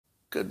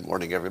Good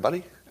morning,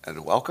 everybody,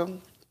 and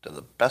welcome to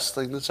the best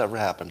thing that's ever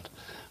happened.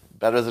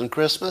 Better than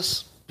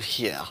Christmas?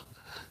 Yeah.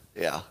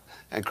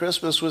 And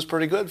Christmas was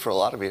pretty good for a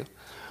lot of you.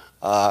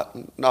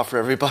 Not for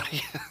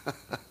everybody.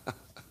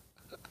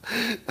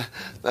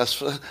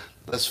 That's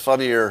that's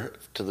funnier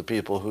to the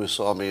people who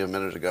saw me a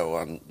minute ago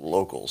on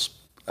Locals.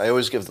 I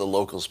always give the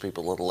Locals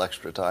people a little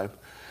extra time.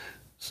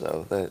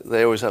 So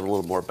they always have a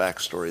little more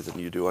backstory than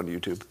you do on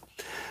YouTube.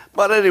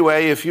 But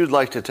anyway, if you'd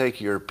like to take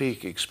your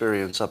peak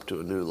experience up to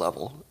a new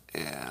level,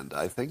 and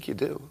I think you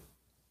do.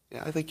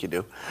 Yeah, I think you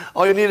do.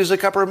 All you need is a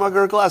cup or a mug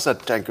or a glass, a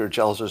tankard,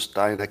 chalice or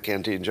stein, a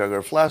canteen, jug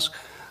or flask,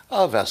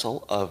 a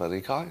vessel of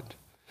any kind.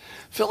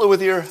 Fill it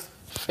with your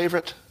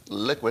favorite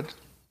liquid.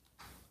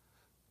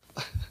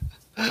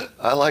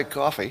 I like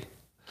coffee.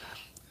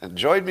 And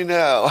join me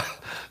now.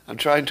 I'm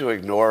trying to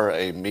ignore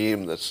a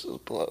meme that's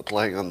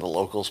playing on the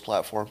Locals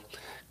platform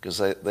because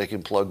they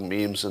can plug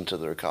memes into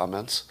their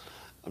comments.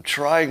 I'm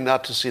trying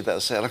not to see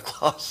that Santa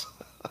Claus.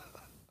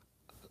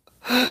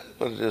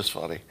 But it is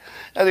funny.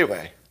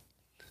 Anyway,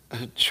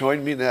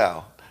 join me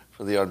now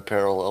for the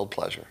unparalleled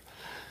pleasure.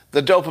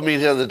 The dopamine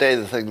hit of the day,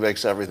 the thing that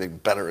makes everything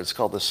better. It's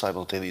called the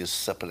simultaneous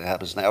sip, and it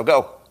happens now.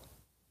 Go.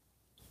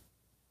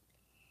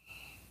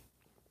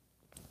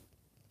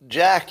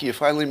 Jack, you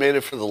finally made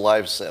it for the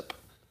live sip.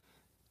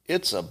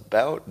 It's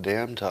about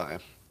damn time.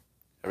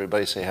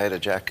 Everybody say hi to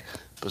Jack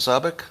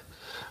Posobiec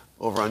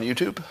over on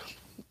YouTube.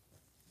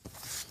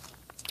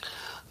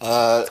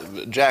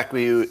 Jack,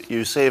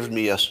 you saved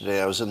me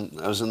yesterday. I was in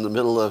the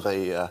middle of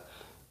a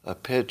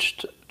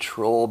pitched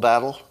troll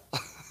battle,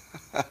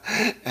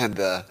 and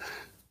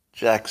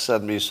Jack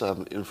sent me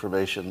some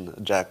information.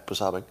 Jack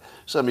Posobiec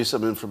sent me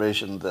some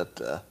information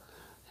that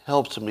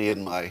helped me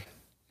in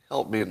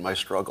my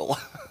struggle.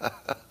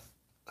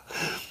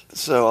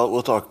 So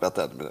we'll talk about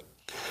that in a minute.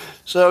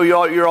 So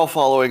you're all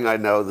following, I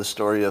know, the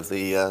story of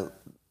the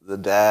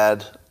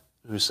dad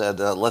who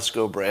said, "Let's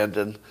go,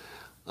 Brandon,"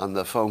 on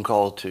the phone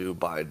call to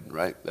Biden,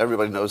 right?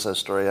 Everybody knows that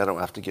story. I don't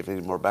have to give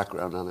any more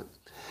background on it.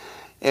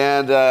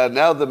 And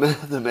now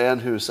the man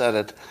who said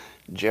it,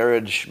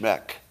 Jared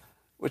Schmeck,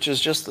 which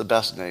is just the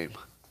best name.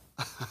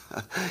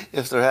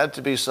 If there had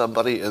to be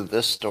somebody in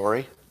this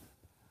story,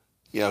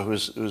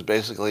 who's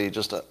basically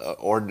just an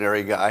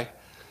ordinary guy.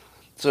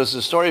 So it's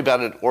a story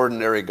about an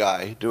ordinary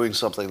guy doing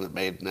something that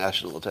made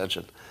national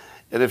attention.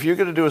 And if you're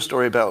going to do a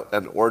story about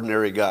an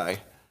ordinary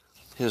guy,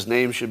 his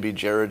name should be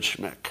Jared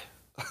Schmeck.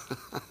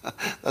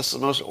 That's the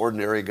most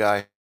ordinary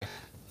guy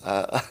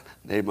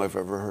name I've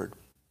ever heard.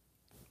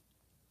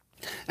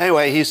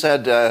 Anyway, he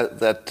said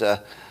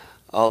that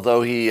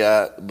although he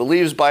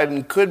believes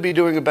Biden could be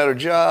doing a better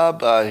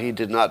job, he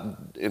did not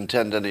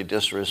intend any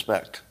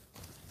disrespect.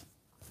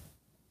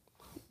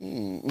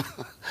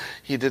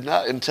 He did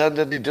not intend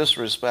any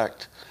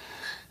disrespect.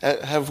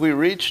 Have we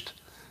reached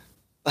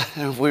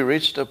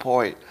a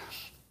point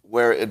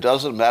where it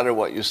doesn't matter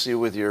what you see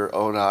with your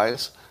own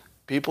eyes?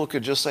 People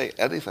could just say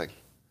anything.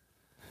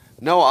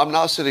 No, I'm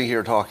not sitting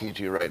here talking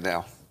to you right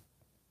now.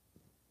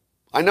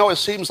 I know it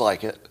seems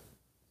like it,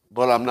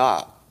 but I'm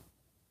not.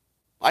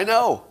 I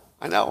know.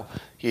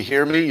 You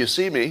hear me, you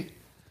see me.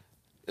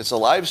 It's a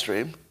live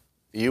stream.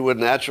 You would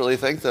naturally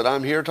think that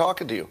I'm here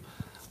talking to you.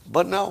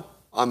 But no,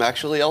 I'm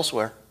actually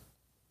elsewhere.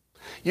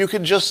 You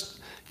can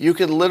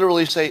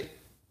literally say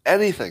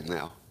anything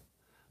now.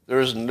 There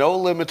is no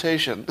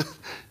limitation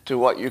to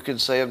what you can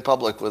say in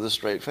public with a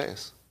straight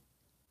face.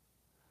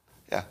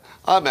 Yeah,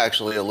 I'm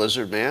actually a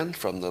lizard man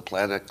from the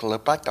planet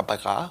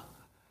Klipaka.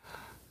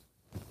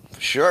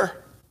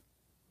 Sure.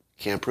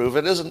 Can't prove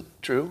it isn't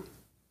true.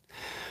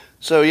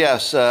 So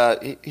yes,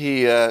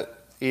 he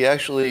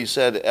actually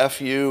said F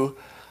you,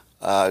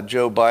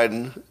 Joe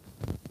Biden,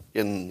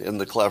 in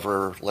the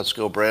clever "Let's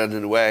go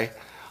Brandon" way,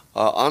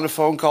 on a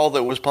phone call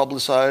that was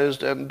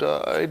publicized, and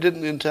I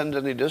didn't intend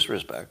any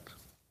disrespect.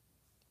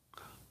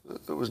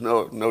 There was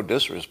no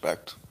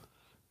disrespect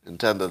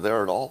intended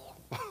there at all.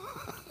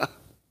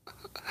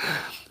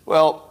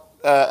 Well,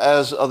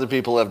 as other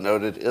people have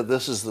noted,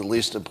 this is the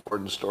least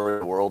important story in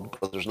the world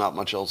because there's not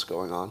much else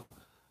going on.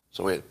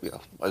 So we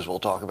might as well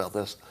talk about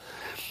this.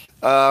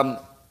 I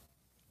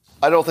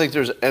don't think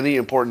there's any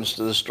importance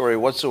to this story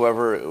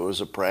whatsoever. It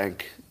was a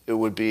prank. To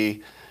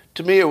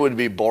me, it would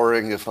be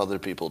boring if other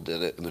people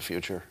did it in the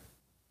future.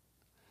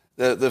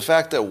 The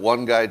fact that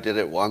one guy did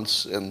it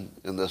once in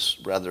this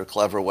rather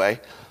clever way,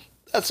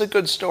 that's a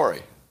good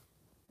story.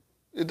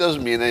 It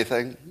doesn't mean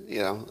anything,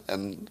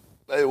 and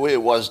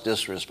it was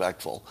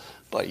disrespectful,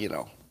 but,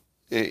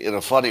 in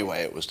a funny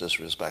way it was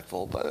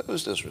disrespectful, but it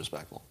was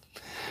disrespectful.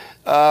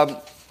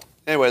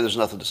 Anyway, there's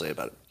nothing to say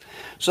about it.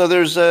 So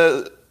there's,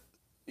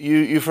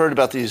 you've heard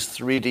about these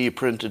 3D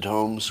printed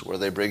homes where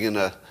they bring in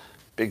a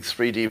big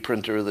 3D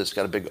printer that's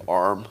got a big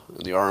arm,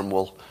 and the arm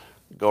will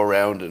go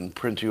around and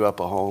print you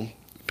up a home.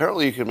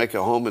 Apparently you can make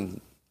a home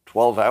in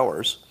 12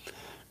 hours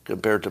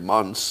compared to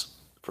months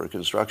for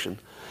construction.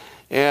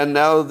 And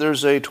now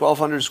there's a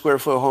 1,200 square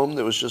foot home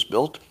that was just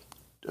built,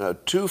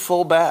 2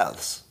 full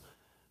baths,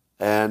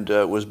 and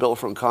was built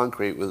from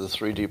concrete with a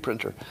 3D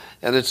printer.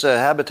 And it's a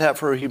Habitat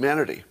for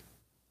Humanity.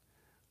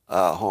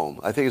 home.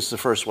 I think it's the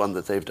first one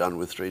that they've done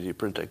with 3D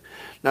printing.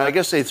 Now, I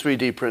guess they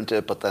 3D print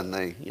it, but then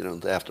they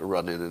have to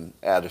run in and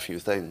add a few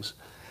things.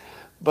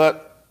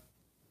 But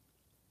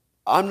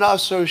I'm not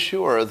so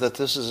sure that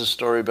this is a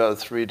story about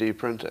 3D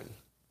printing.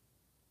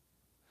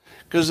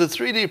 Because the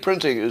 3D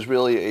printing is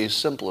really a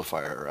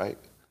simplifier, right?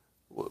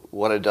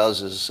 What it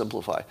does is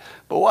simplify.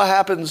 But what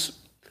happens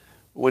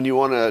when you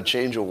want to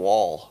change a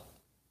wall?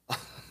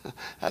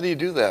 How do you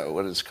do that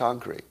when it's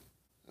concrete?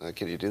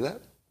 Can you do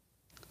that?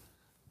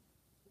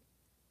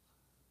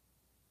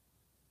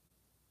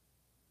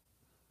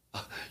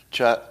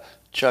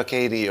 Chuck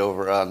Haney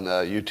over on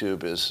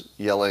YouTube is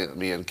yelling at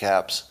me in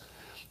caps.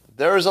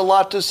 There's a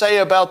lot to say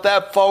about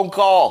that phone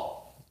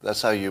call.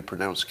 That's how you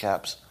pronounce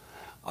caps.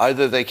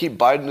 Either they keep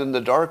Biden in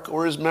the dark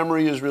or his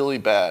memory is really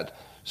bad.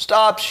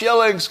 Stop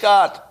shilling,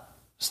 Scott.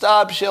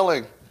 Stop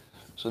shilling.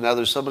 So now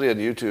there's somebody on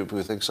YouTube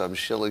who thinks I'm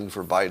shilling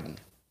for Biden.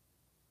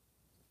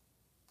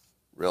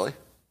 Really?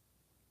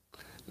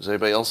 Does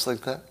anybody else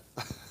think that?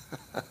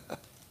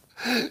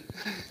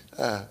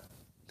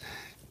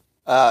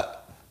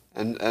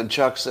 And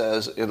Chuck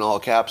says in all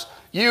caps,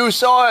 "You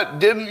saw it,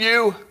 didn't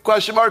you?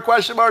 Question mark,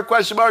 question mark,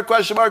 question mark,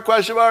 question mark,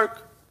 question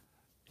mark."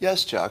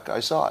 Yes, Chuck,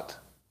 I saw it.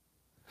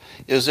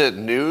 Is it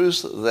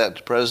news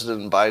that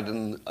President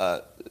Biden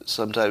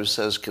sometimes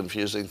says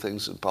confusing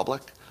things in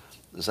public?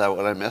 Is that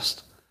what I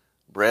missed?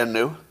 Brand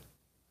new?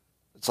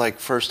 It's like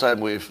first time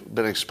we've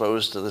been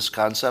exposed to this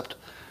concept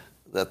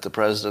that the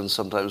president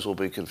sometimes will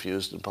be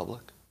confused in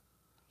public.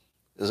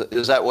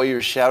 Is that why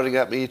you're shouting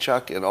at me,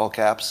 Chuck, in all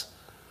caps?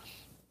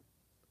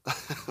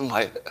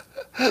 Mike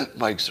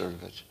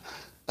Cernovich.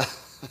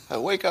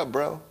 Wake up,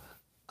 bro.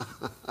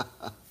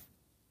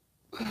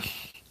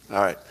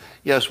 All right.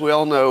 Yes, we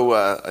all know,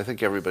 I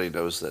think everybody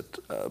knows that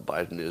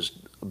Biden is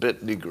a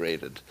bit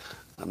degraded.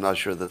 I'm not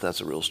sure that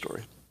that's a real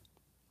story.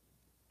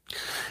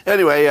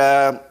 Anyway,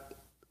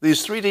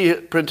 these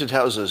 3D printed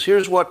houses,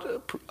 here's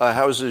what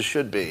houses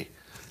should be.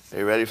 Are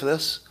you ready for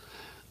this?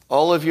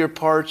 All of your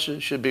parts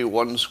should be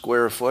 1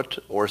 square foot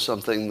or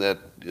something that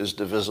is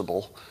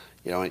divisible,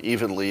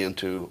 evenly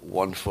into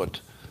 1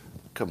 foot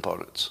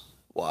components.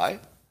 Why?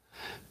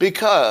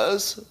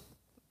 Because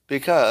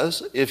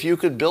if you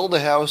could build a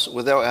house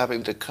without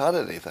having to cut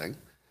anything,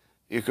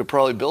 you could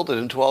probably build it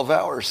in 12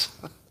 hours.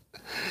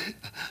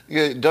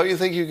 Don't you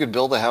think you could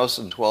build a house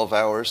in 12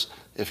 hours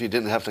if you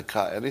didn't have to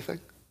cut anything?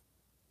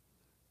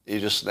 You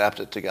just snapped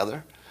it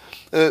together.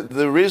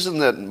 The reason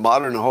that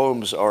modern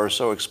homes are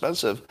so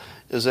expensive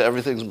is that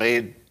everything's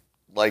made,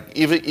 like,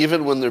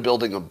 even when they're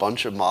building a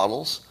bunch of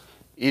models,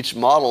 each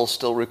model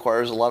still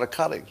requires a lot of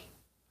cutting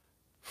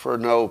for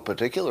no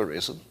particular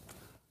reason.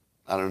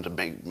 I don't know,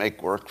 to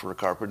make work for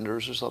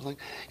carpenters or something.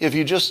 If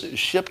you just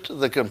shipped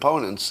the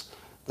components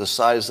the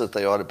size that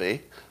they ought to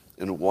be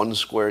in 1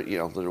 square,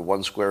 they're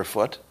 1 square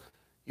foot,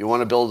 you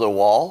want to build a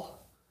wall,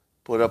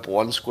 put up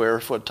 1 square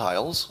foot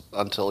tiles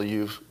until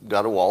you've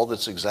got a wall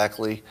that's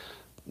exactly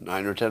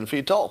 9 or 10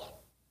 feet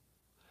tall.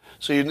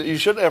 So you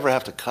shouldn't ever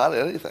have to cut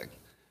anything.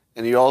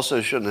 And you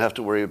also shouldn't have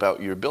to worry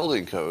about your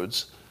building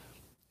codes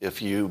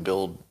if you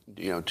build,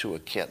 to a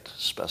kit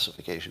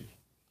specification.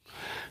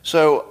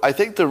 So I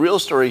think the real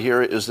story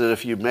here is that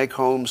if you make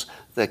homes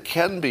that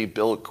can be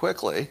built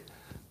quickly,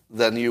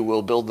 then you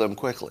will build them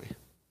quickly.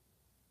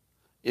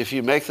 If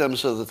you make them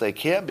so that they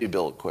can't be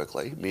built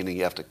quickly, meaning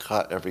you have to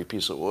cut every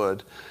piece of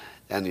wood,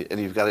 and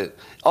you've got to...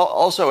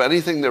 Also,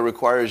 anything that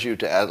requires you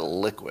to add a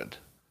liquid,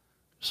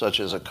 such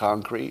as a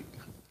concrete,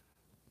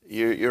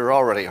 you're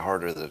already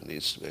harder than it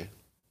needs to be.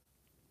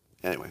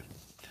 Anyway.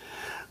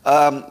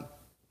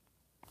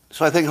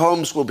 So I think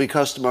homes will be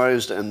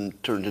customized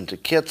and turned into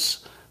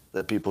kits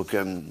that people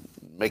can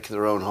make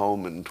their own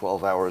home in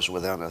 12 hours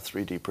without a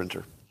 3D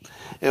printer.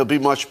 It'll be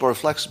much more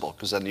flexible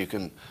because then you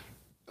can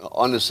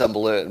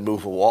unassemble it and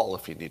move a wall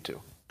if you need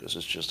to, because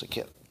it's just a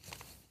kit.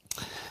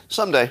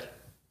 Someday.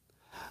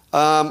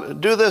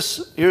 Do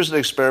this. Here's an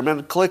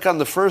experiment. Click on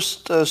the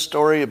first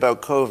story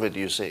about COVID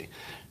you see.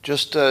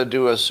 Just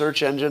do a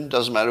search engine,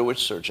 doesn't matter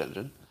which search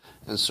engine,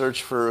 and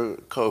search for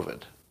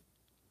COVID.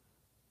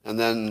 And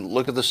then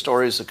look at the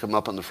stories that come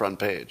up on the front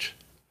page.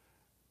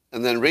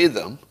 And then read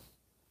them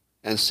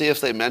and see if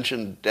they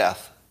mention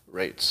death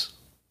rates.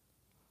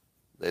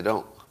 They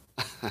don't.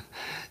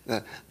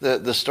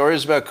 The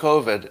stories about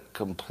COVID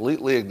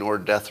completely ignore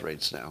death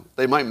rates now.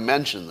 They might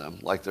mention them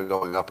like they're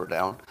going up or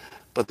down,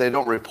 but they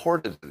don't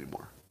report it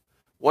anymore.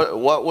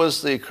 What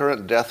was the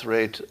current death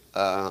rate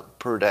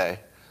per day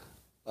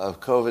of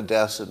COVID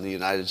deaths in the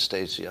United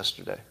States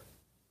yesterday?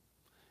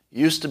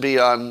 Used to be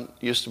on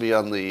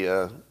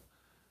the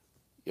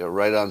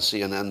right on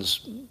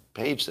CNN's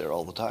page there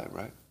all the time,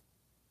 right?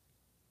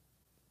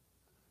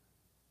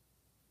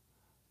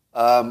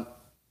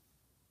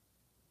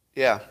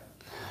 Yeah.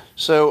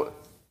 So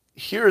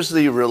here's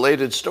the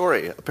related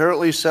story.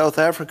 Apparently South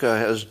Africa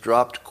has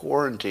dropped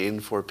quarantine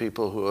for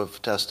people who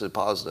have tested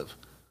positive.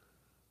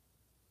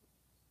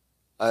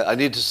 I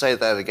need to say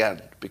that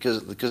again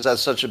because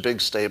that's such a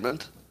big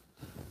statement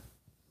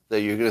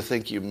that you're going to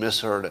think you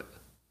misheard it.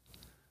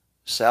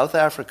 South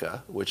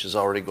Africa, which has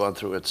already gone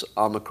through its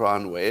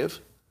Omicron wave,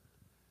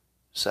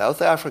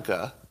 South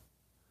Africa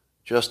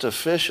just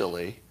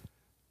officially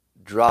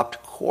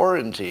dropped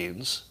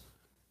quarantines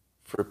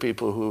for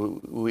people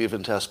who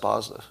even test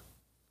positive.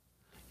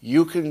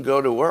 You can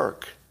go to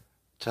work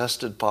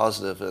tested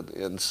positive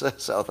in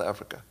South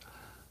Africa.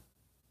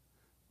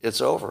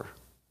 It's over.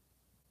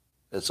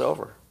 It's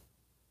over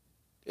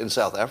in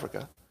South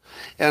Africa.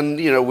 And,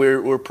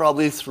 we're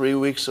probably 3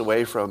 weeks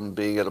away from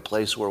being at a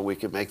place where we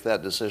can make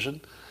that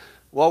decision.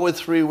 What would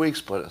 3 weeks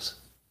put us?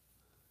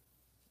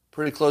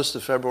 Pretty close to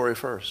February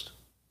 1st.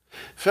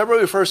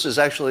 February 1st is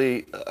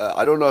actually,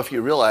 I don't know if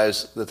you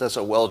realize that that's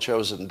a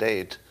well-chosen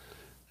date,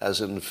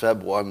 as in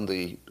Feb 1,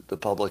 the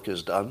public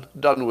is done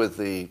with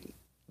the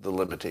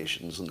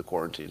limitations and the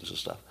quarantines and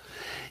stuff.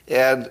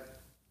 And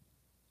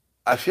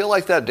I feel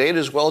like that date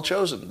is well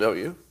chosen, don't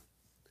you?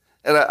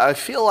 And I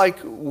feel like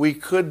we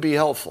could be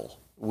helpful,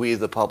 we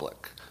the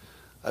public.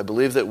 I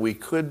believe that we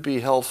could be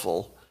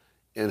helpful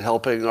in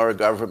helping our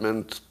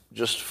government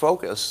just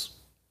focus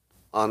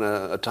on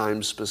a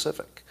time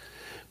specific.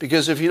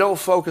 Because if you don't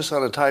focus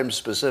on a time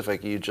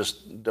specific, you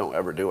just don't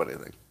ever do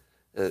anything.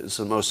 It's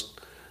the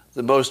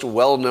most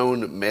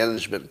well-known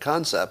management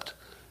concept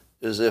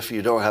is if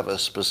you don't have a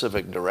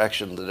specific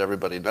direction that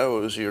everybody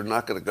knows, you're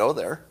not going to go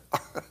there.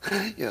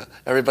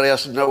 Everybody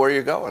has to know where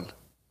you're going,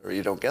 or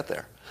you don't get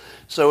there.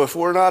 So if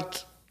we're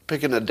not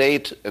picking a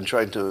date and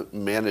trying to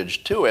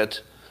manage to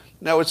it,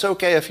 now it's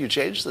okay if you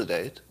change the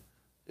date,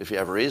 if you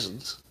have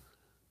reasons.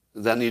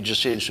 Then you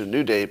just change to a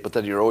new date, but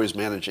then you're always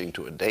managing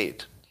to a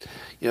date.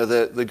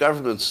 The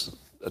government's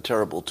a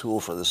terrible tool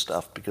for this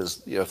stuff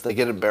because, if they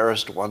get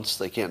embarrassed once,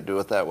 they can't do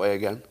it that way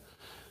again.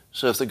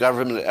 So if the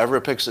government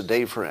ever picks a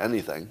date for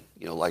anything,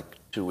 like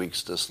 2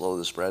 weeks to slow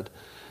the spread,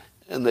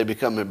 and they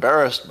become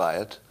embarrassed by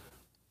it,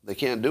 they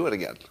can't do it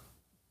again.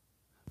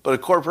 But a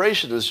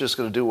corporation is just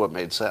going to do what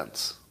made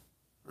sense,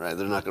 right?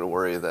 They're not going to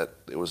worry that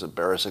it was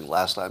embarrassing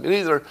last time. It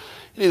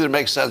either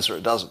makes sense or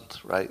it doesn't,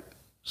 right?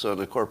 So in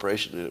a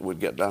corporation, it would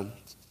get done.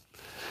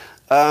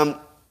 All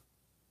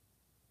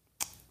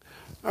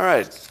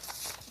right.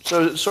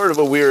 So it's sort of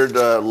a weird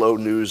low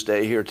news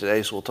day here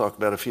today, so we'll talk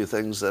about a few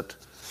things that...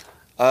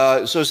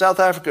 So South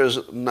Africa is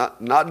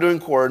not doing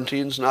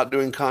quarantines, not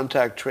doing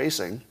contact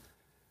tracing,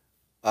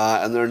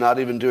 and they're not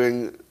even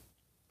doing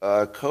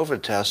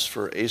COVID tests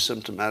for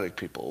asymptomatic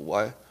people.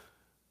 Why?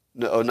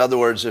 No, in other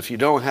words, if you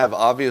don't have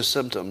obvious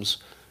symptoms,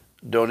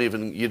 you don't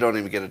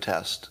even get a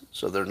test.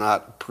 So they're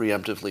not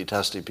preemptively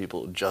testing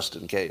people just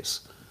in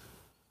case.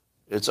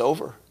 It's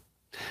over.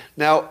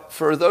 Now,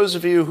 for those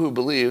of you who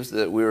believe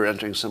that we were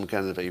entering some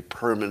kind of a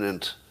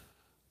permanent,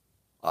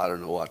 I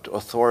don't know what,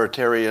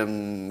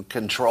 authoritarian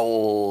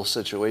control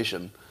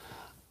situation,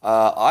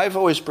 I've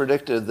always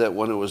predicted that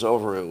when it was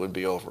over, it would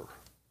be over.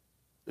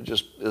 It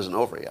just isn't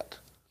over yet.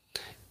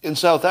 In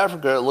South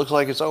Africa, it looks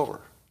like it's over.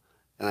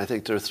 And I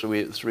think they're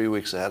three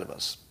weeks ahead of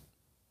us.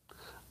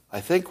 I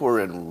think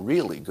we're in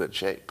really good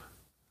shape.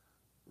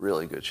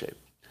 Really good shape.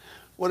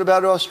 What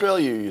about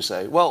Australia, you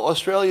say? Well,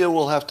 Australia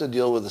will have to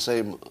deal with the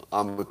same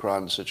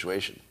Omicron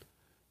situation.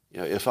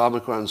 If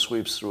Omicron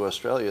sweeps through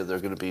Australia, they're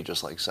going to be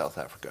just like South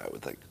Africa, I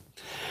would think.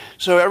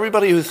 So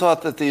everybody who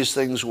thought that these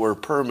things were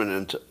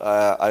permanent,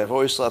 I've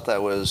always thought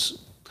that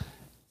was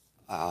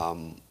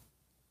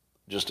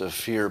just a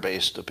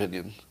fear-based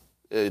opinion.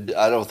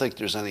 I don't think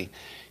there's any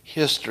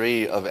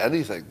history of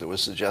anything that would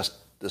suggest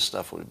this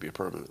stuff would be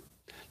permanent.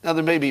 Now,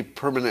 there may be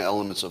permanent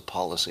elements of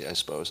policy, I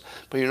suppose,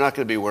 but you're not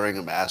going to be wearing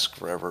a mask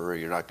forever, or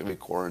you're not going to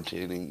be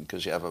quarantining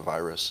because you have a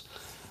virus.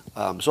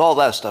 So all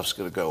that stuff's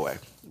going to go away.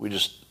 We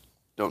just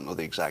don't know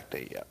the exact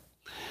date yet.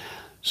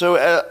 So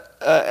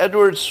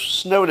Edward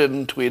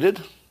Snowden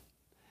tweeted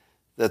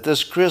that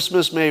this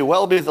Christmas may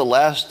well be the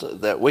last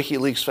that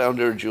WikiLeaks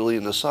founder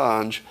Julian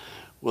Assange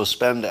will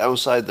spend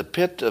outside the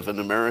pit of an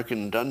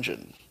American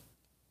dungeon.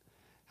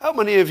 How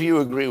many of you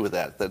agree with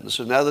that?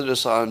 So now that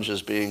Assange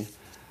is being,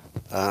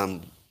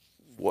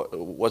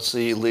 what's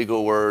the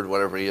legal word,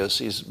 whatever he is,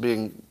 he's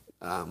being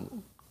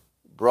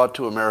brought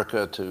to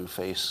America to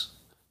face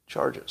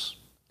charges.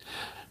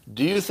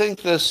 Do you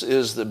think this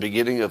is the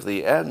beginning of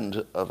the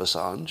end of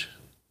Assange?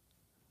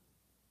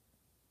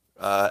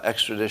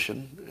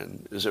 Extradition,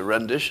 and is it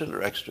rendition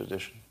or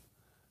extradition?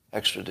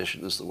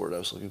 Extradition is the word I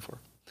was looking for.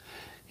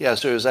 Yeah,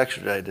 so he was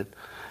extradited.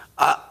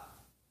 I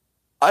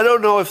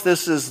don't know if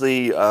this is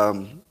the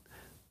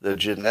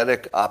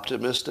genetic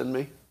optimist in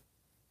me.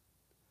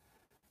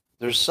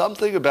 There's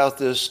something about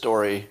this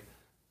story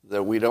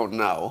that we don't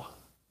know.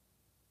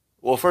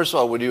 Well, first of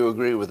all, would you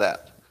agree with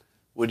that?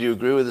 Would you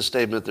agree with the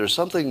statement, there's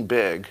something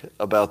big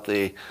about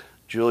the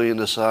Julian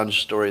Assange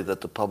story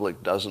that the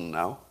public doesn't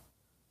know?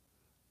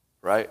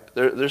 Right?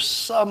 There's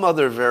some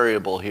other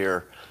variable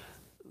here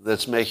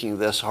that's making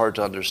this hard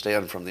to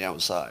understand from the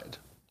outside.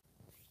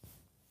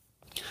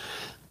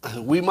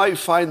 We might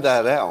find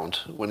that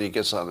out when he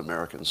gets on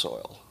American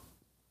soil.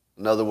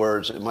 In other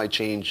words, it might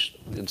change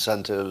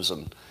incentives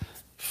and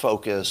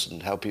focus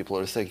and how people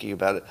are thinking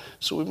about it.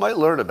 So we might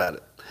learn about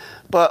it.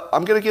 But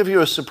I'm going to give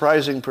you a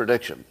surprising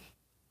prediction.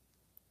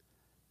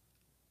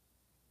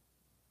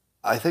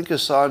 I think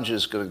Assange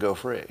is going to go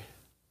free.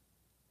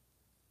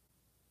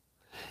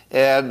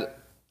 And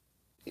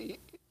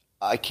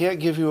I can't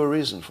give you a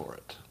reason for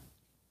it.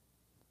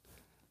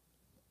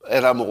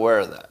 And I'm aware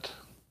of that.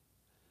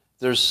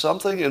 There's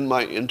something in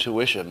my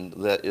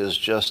intuition that is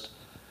just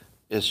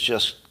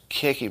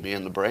kicking me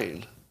in the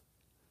brain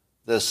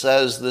that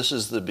says this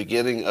is the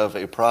beginning of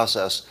a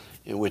process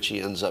in which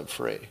he ends up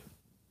free.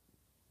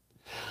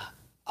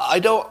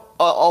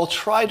 I'll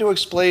try to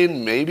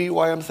explain maybe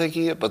why I'm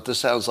thinking it, but this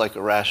sounds like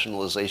a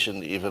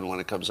rationalization even when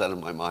it comes out of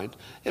my mind.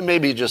 It may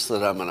be just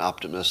that I'm an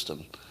optimist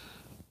and,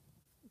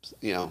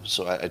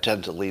 so I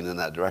tend to lean in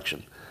that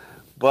direction.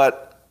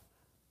 But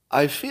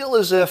I feel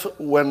as if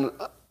when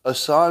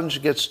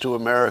Assange gets to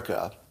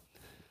America,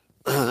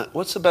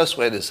 what's the best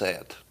way to say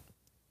it?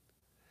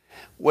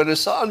 When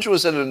Assange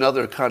was in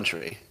another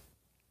country,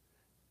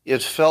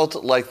 it felt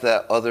like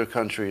that other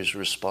country's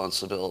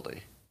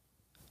responsibility.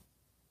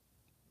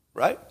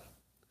 Right?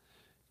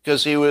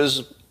 Because he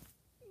was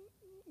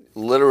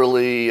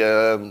literally,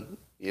 in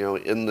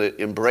the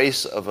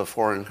embrace of a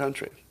foreign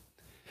country.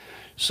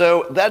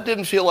 So that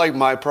didn't feel like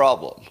my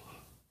problem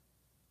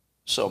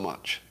so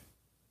much,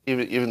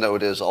 even though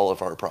it is all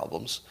of our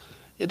problems.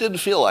 It didn't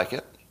feel like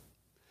it.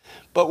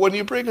 But when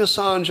you bring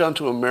Assange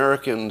onto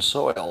American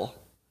soil,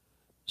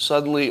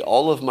 suddenly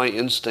all of my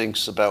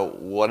instincts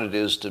about what it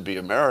is to be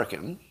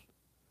American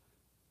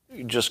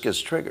just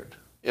gets triggered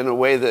in a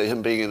way that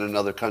him being in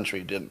another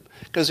country didn't.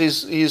 Because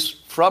he's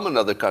from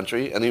another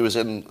country and he was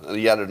in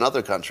yet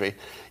another country.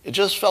 It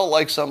just felt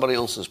like somebody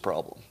else's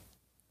problem.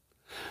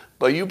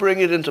 But you bring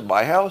it into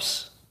my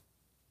house,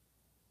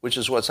 which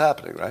is what's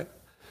happening, right?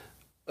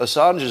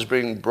 Assange is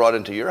being brought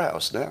into your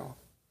house now.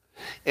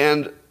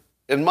 And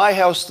in my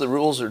house, the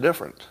rules are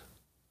different.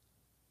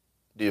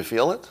 Do you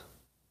feel it?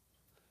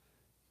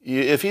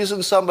 If he's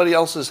in somebody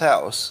else's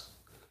house,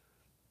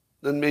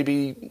 then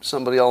maybe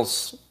somebody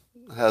else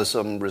has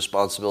some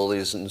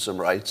responsibilities and some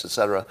rights,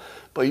 etc.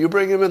 But you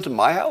bring him into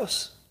my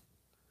house?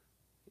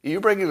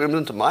 You're bringing him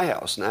into my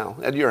house now,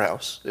 at your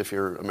house, if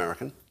you're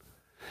American.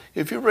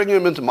 If you bring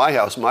him into my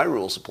house, my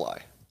rules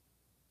apply,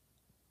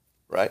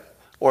 right?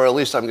 Or at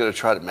least I'm going to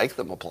try to make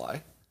them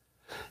apply.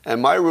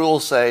 And my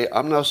rules say,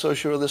 I'm not so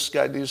sure this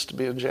guy needs to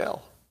be in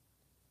jail.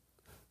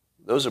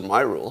 Those are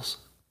my rules.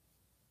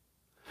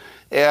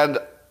 And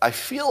I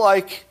feel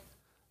like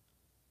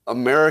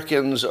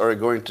Americans are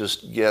going to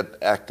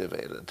get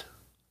activated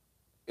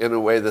in a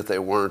way that they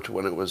weren't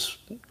when it was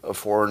a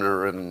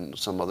foreigner in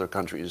some other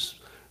country's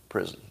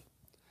prison.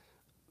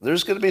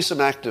 There's going to be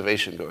some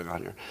activation going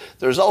on here.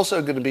 There's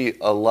also going to be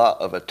a lot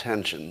of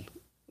attention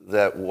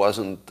that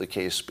wasn't the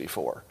case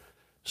before.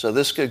 So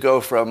this could go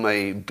from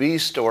a B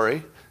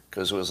story,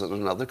 because it was in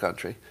another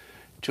country,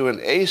 to an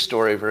A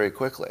story very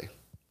quickly.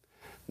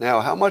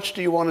 Now, how much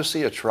do you want to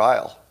see a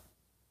trial?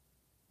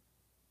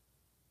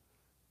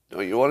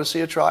 Don't you want to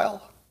see a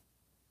trial?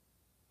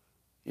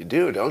 You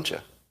do, don't you?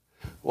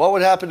 What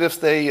would happen if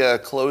they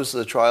close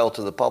the trial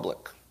to the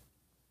public?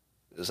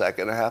 Is that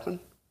going to happen?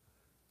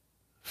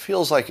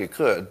 Feels like it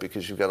could,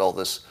 because you've got all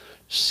this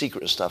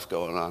secret stuff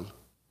going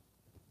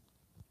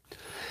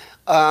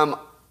on.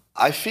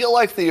 I feel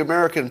like the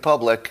American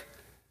public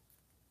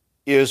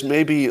is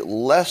maybe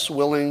less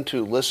willing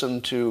to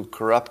listen to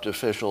corrupt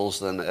officials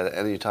than at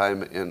any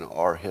time in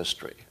our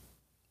history.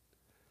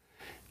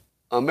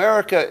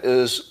 America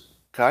is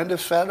kind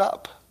of fed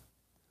up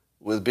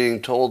with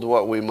being told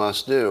what we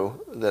must do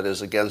that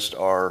is against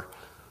our,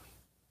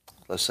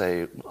 let's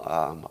say,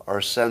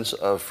 our sense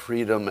of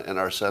freedom and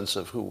our sense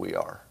of who we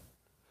are,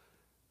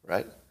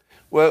 right?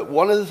 Well,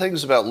 one of the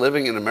things about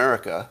living in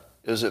America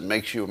is it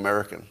makes you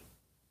American.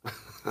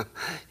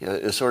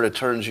 It sort of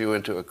turns you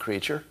into a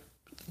creature.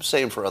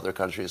 Same for other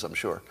countries, I'm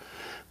sure.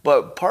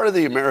 But part of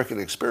the American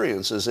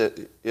experience is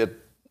it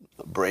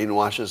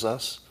brainwashes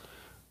us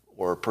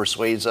or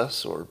persuades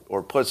us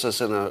or puts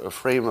us in a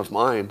frame of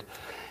mind.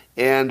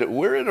 And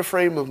we're in a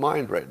frame of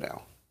mind right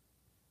now.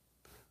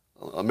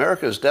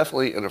 America is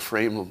definitely in a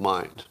frame of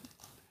mind.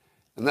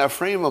 And that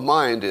frame of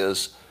mind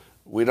is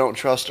we don't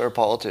trust our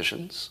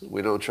politicians,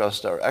 we don't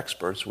trust our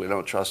experts, we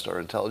don't trust our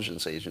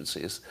intelligence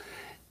agencies,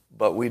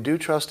 but we do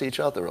trust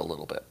each other a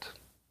little bit,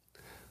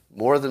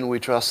 more than we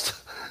trust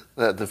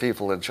the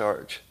people in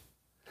charge.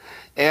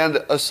 And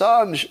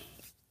Assange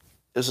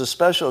is a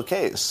special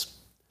case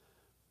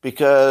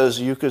because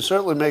you could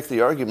certainly make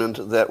the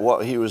argument that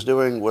what he was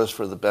doing was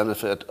for the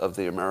benefit of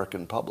the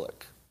American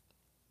public.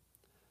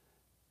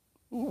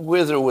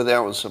 With or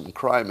without some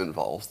crime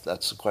involved,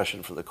 that's a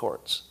question for the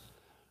courts.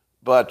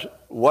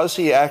 But was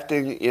he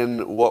acting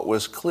in what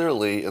was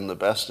clearly in the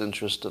best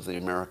interest of the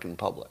American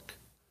public?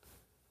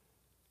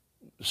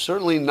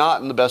 Certainly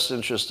not in the best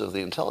interest of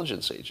the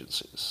intelligence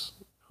agencies,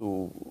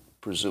 who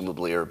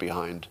presumably are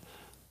behind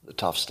the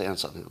tough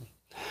stance on him.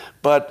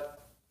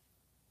 But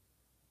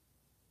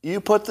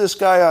you put this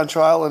guy on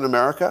trial in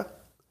America,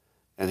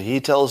 and he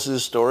tells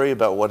his story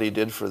about what he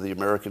did for the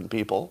American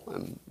people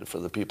and for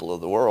the people of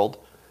the world.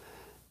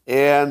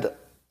 And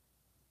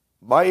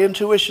my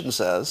intuition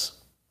says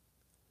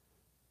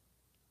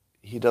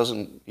he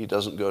doesn't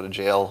go to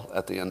jail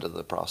at the end of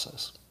the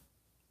process.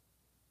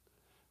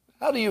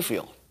 How do you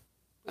feel?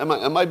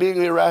 Am I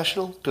being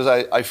irrational? Because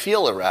I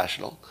feel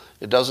irrational.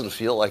 It doesn't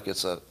feel like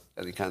it's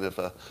any kind of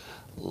a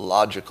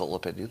logical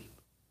opinion.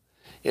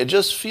 It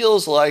just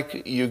feels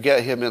like you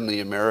get him in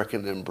the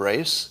American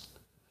embrace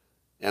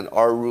and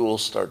our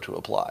rules start to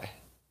apply.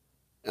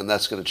 And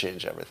that's going to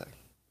change everything.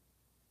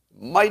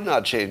 Might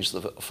not change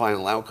the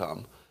final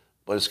outcome,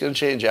 but it's going to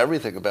change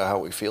everything about how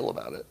we feel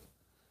about it,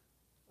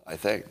 I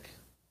think.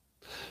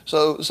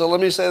 So let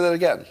me say that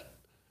again.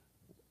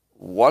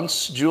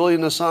 Once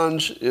Julian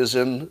Assange is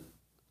in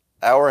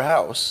our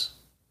house,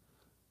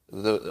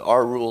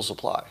 our rules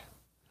apply.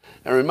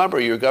 And remember,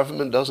 your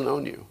government doesn't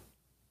own you.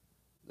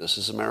 This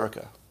is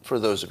America, for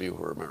those of you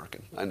who are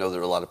American. I know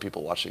there are a lot of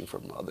people watching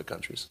from other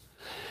countries.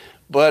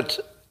 But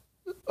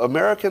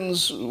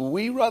Americans,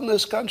 we run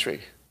this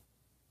country.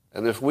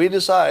 And if we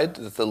decide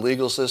that the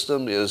legal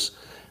system is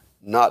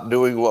not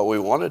doing what we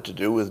want it to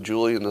do with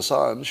Julian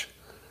Assange,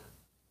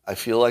 I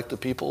feel like the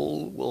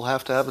people will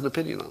have to have an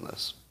opinion on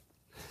this.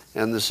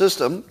 And the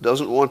system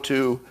doesn't want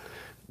to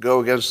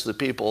go against the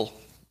people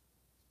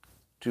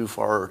too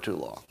far or too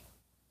long.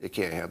 It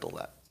can't handle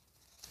that.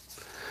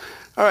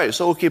 All right,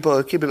 so we'll keep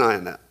an eye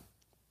on that.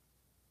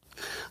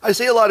 I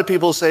see a lot of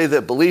people say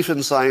that belief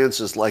in science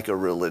is like a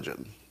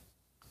religion.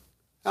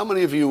 How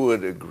many of you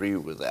would agree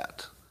with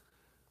that?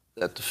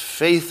 That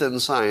faith in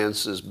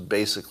science is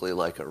basically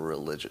like a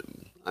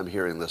religion. I'm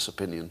hearing this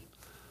opinion.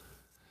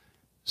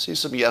 See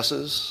some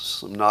yeses,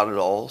 some not at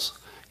alls.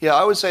 Yeah,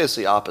 I would say it's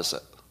the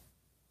opposite,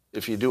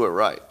 if you do it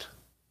right.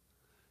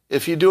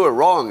 If you do it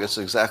wrong, it's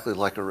exactly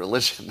like a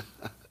religion.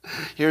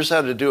 Here's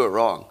how to do it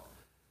wrong.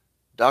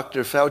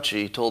 Dr.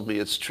 Fauci told me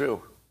it's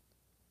true.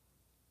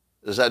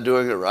 Is that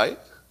doing it right?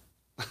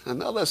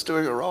 No, that's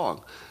doing it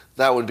wrong.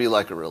 That would be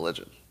like a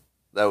religion.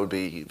 That would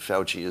be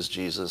Fauci is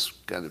Jesus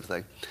kind of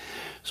thing.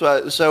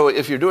 So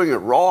if you're doing it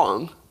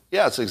wrong,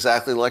 yeah, it's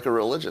exactly like a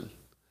religion.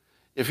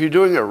 If you're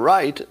doing it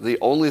right, the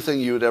only thing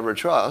you would ever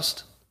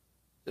trust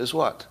is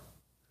what?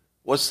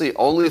 What's the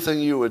only thing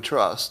you would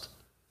trust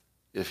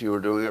if you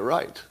were doing it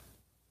right?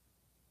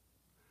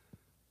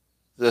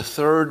 The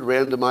third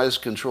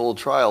randomized controlled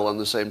trial on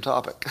the same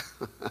topic.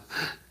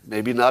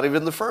 Maybe not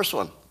even the first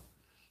one.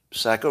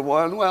 Second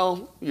one,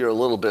 well, you're a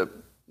little bit,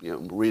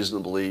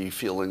 reasonably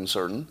feeling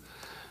certain.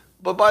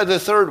 But by the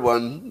third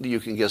one, you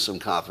can get some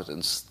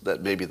confidence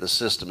that maybe the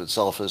system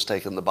itself has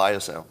taken the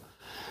bias out.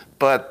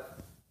 But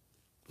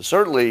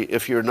certainly,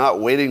 if you're not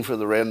waiting for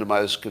the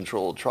randomized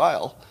controlled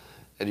trial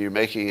and you're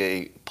making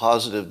a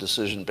positive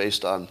decision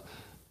based on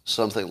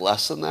something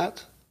less than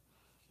that,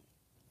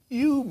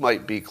 you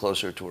might be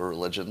closer to a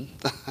religion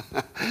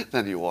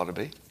than you want to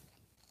be.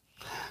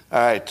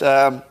 All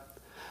right.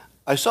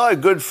 I saw a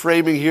good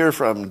framing here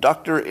from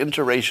Dr.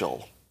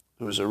 Interracial,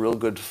 who's a real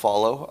good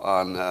follow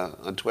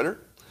on Twitter.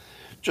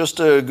 Just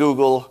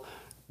Google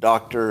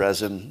doctor,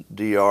 as in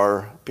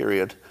DR,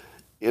 period,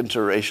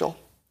 interracial,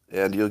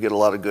 and you'll get a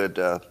lot of good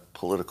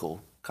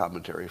political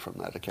commentary from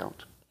that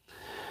account.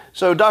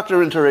 So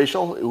Dr.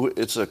 Interracial,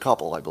 it's a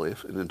couple, I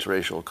believe, an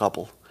interracial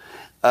couple,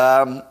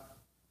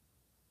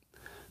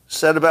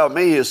 said about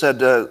me, he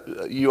said,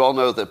 you all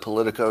know that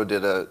Politico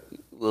did a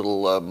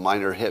little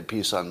minor hit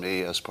piece on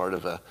me as part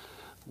of a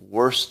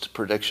worst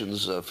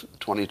predictions of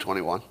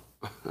 2021.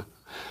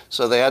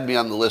 So they had me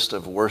on the list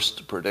of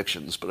worst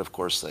predictions, but of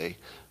course they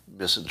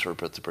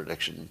misinterpret the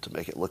prediction to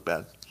make it look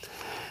bad.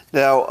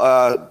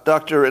 Now,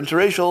 Dr.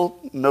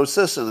 Interracial notes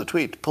this in the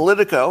tweet.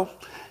 Politico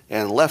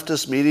and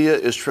leftist media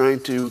is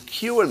trying to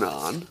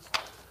QAnon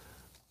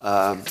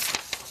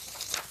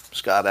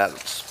Scott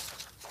Adams,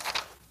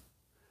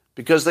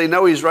 because they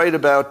know he's right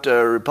about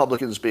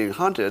Republicans being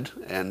hunted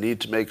and need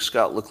to make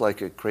Scott look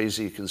like a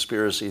crazy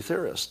conspiracy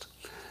theorist.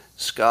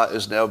 Scott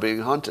is now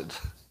being hunted.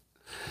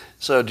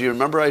 So do you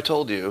remember I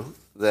told you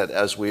that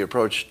as we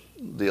approach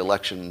the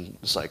election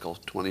cycle,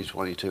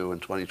 2022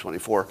 and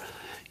 2024,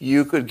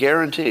 you could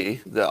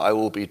guarantee that I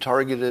will be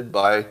targeted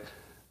by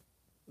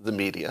the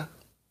media.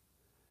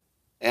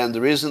 And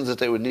the reason that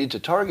they would need to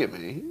target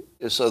me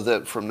is so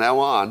that from now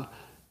on,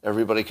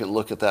 everybody can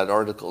look at that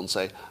article and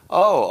say,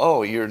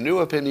 oh, your new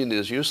opinion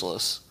is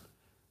useless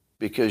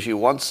because you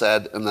once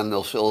said, and then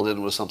they'll fill it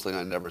in with something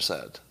I never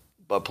said.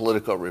 But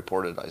Politico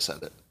reported I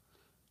said it.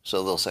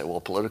 So they'll say,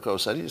 well, Politico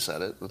said you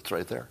said it. It's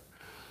right there.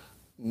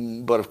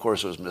 But of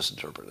course it was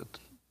misinterpreted,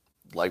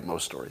 like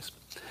most stories.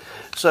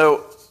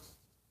 So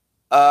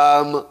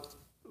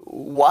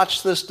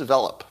watch this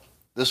develop.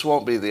 This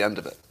won't be the end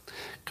of it.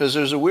 Because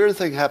there's a weird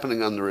thing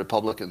happening on the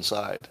Republican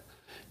side.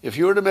 If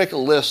you were to make a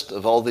list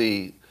of all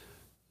the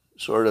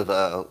sort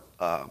of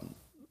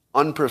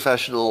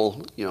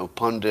unprofessional,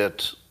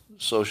 pundit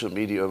social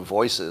media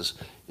voices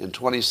in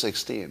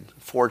 2016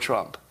 for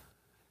Trump,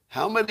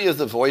 how many of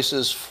the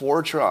voices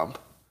for Trump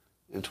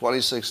in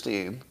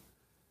 2016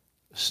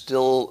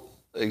 still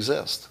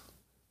exist,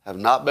 have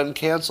not been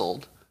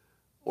canceled,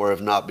 or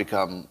have not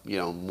become,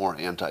 more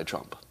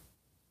anti-Trump?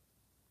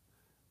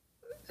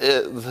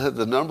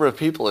 The number of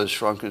people has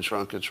shrunk and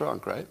shrunk and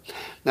shrunk, right?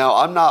 Now,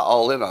 I'm not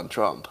all in on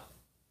Trump.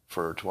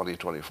 for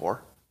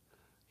 2024.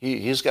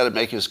 He's got to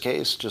make his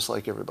case just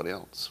like everybody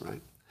else,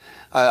 right?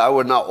 I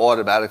would not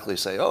automatically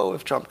say, oh,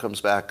 if Trump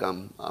comes back,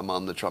 I'm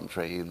on the Trump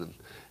train and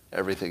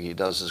everything he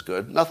does is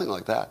good. Nothing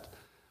like that.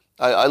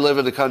 I live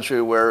in a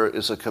country where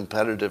it's a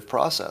competitive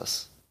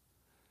process.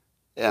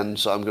 And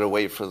so I'm going to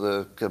wait for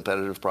the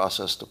competitive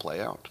process to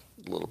play out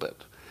a little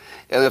bit.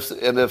 And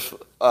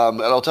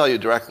I'll tell you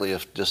directly,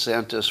 if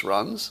DeSantis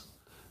runs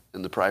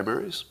in the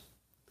primaries,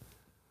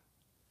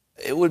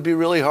 it would be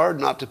really hard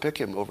not to pick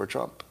him over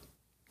Trump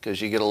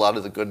because you get a lot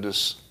of the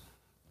goodness.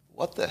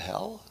 What the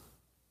hell?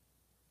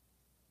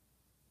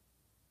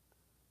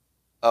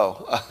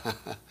 Oh,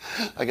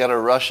 I got a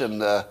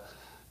Russian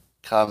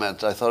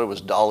comment. I thought it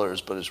was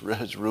dollars, but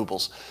it's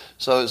rubles.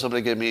 So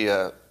somebody gave me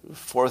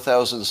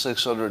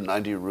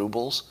 4,690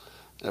 rubles.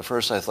 At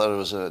first I thought it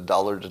was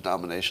dollar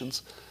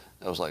denominations.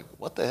 I was like,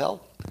 what the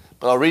hell?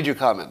 But I'll read your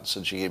comment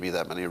since you gave me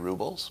that many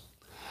rubles.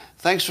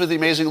 Thanks for the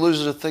Amazing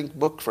Losers to Think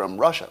book from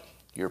Russia.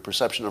 Your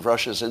perception of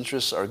Russia's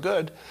interests are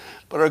good,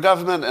 but our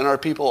government and our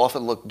people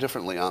often look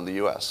differently on the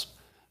U.S.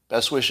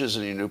 Best wishes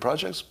in your new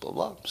projects, blah,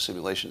 blah.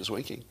 Simulation is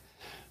winking.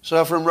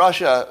 So from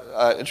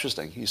Russia,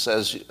 interesting. He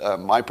says,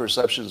 my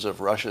perceptions of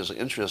Russia's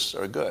interests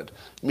are good,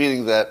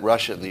 meaning that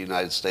Russia and the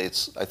United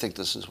States, I think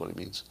this is what he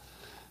means,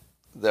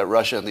 that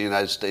Russia and the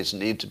United States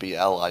need to be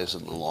allies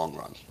in the long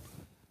run.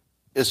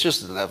 It's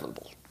just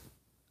inevitable.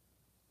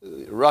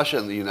 Russia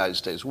and the United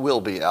States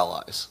will be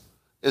allies.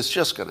 It's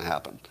just going to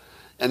happen.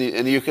 And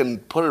you can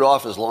put it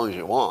off as long as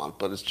you want,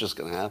 but it's just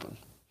going to happen.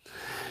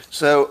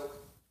 So,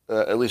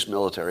 at least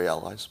military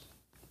allies.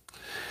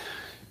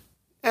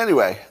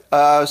 Anyway,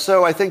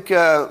 so I think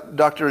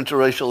Dr.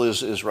 Interracial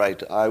is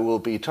right. I will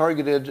be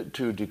targeted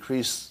to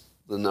decrease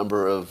the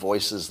number of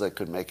voices that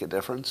could make a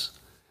difference.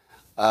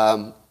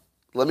 Let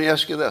me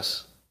ask you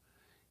this.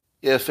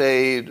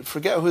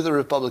 Forget who the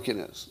Republican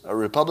is. A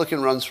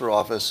Republican runs for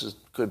office, it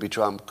could be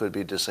Trump, could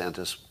be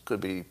DeSantis,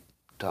 could be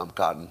Tom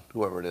Cotton,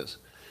 whoever it is.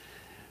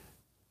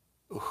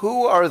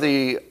 Who are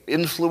the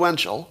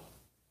influential,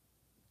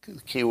 the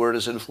key word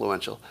is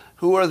influential,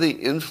 who are the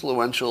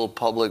influential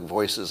public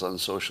voices on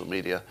social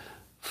media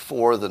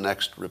for the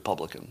next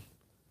Republican?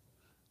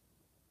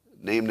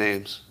 Name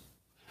names.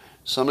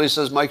 Somebody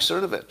says Mike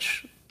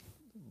Cernovich,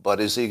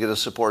 but is he going to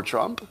support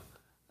Trump?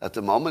 At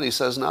the moment, he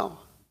says no.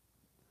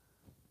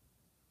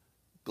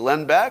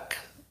 Glenn Beck?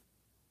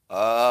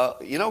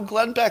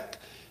 Glenn Beck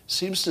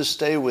seems to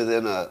stay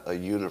within a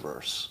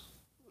universe.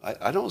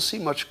 I don't see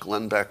much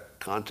Glenn Beck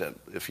content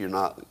if you're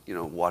not,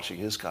 watching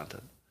his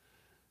content.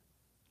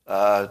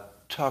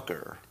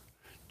 Tucker,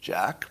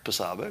 Jack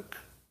Posobiec,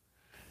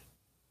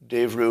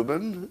 Dave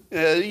Rubin.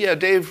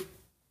 Dave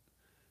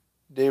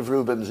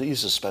Rubin,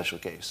 he's a special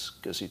case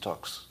because he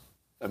talks.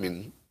 I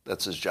mean,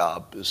 that's his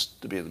job, is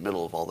to be in the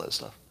middle of all that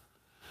stuff.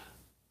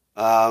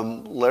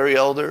 Larry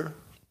Elder.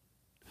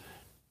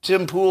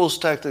 Tim Pool's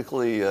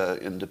technically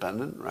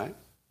independent, right?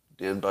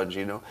 Dan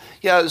Bongino.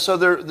 Yeah, so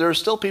there are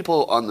still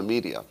people on the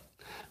media.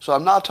 So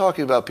I'm not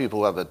talking about people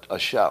who have a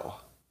show,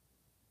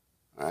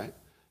 right?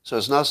 So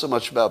it's not so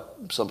much about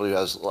somebody who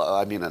has,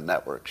 a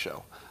network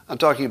show. I'm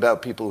talking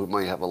about people who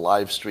might have a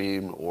live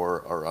stream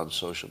or are on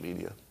social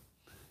media.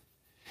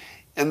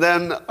 And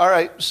then, all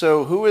right,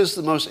 so who is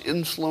the most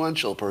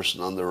influential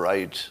person on the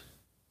right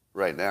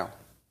now?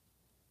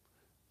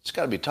 It's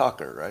got to be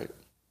Tucker, right?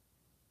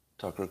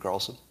 Tucker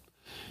Carlson.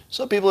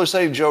 Some people are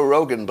saying Joe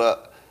Rogan,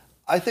 but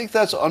I think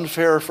that's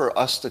unfair for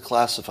us to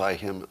classify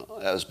him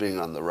as being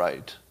on the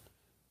right.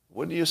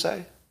 Wouldn't you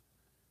say?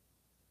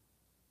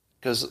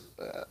 Because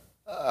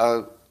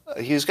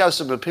he's got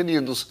some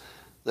opinions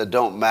that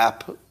don't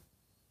map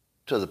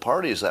to the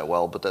parties that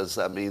well, but does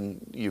that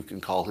mean you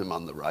can call him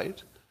on the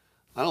right?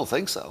 I don't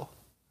think so.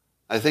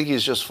 I think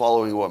he's just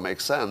following what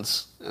makes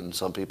sense, and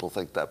some people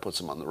think that puts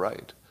him on the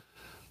right.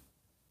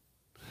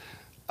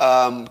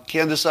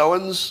 Candace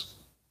Owens?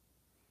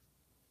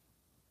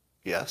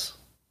 Yes.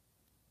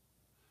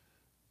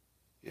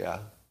 Yeah.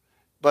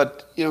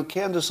 But,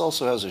 Candace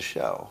also has a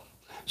show.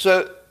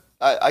 So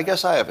I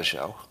guess I have a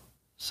show.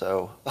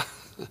 So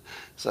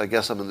I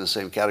guess I'm in the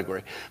same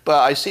category. But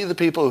I see the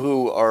people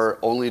who are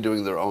only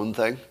doing their own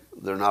thing.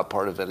 They're not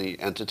part of any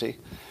entity.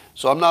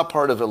 So I'm not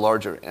part of a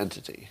larger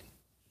entity.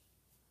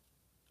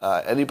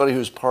 Anybody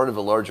who's part of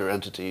a larger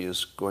entity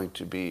is going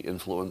to be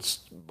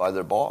influenced by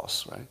their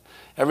boss, right?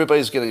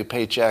 Everybody's getting a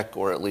paycheck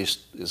or at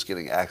least is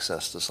getting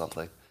access to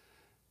something.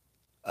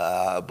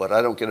 But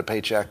I don't get a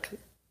paycheck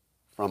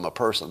from a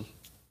person.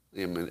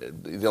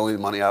 The only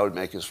money I would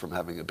make is from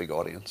having a big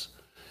audience.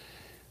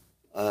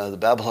 The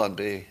Babylon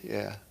Bee,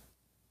 yeah.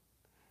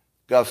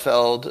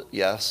 Gutfeld,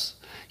 yes.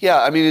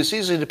 Yeah, it's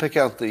easy to pick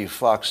out the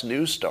Fox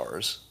News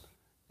stars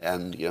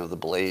and, the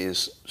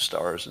Blaze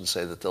stars and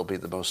say that they'll be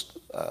the most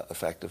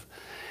effective.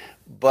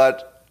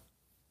 But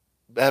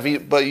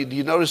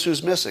you notice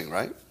who's missing,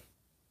 right?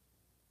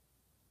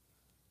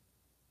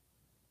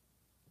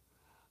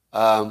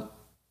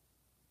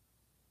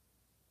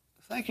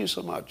 Thank you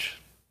so much.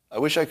 I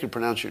wish I could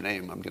pronounce your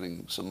name. I'm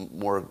getting some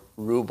more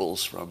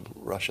rubles from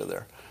Russia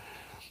there.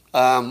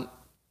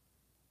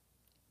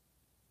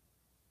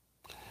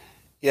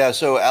 Yeah,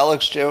 so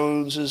Alex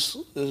Jones is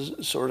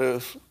sort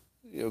of,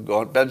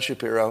 going, Ben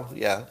Shapiro,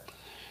 yeah.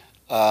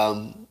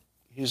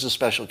 He's a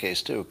special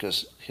case too,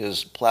 because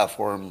his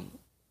platform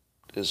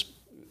is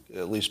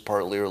at least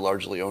partly or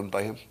largely owned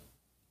by him.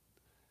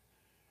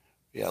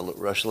 Yeah,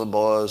 Rush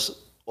Limbaugh is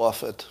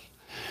off it.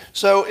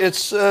 So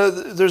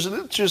there's an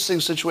interesting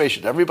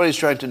situation. Everybody's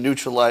trying to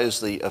neutralize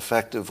the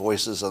effective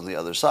voices on the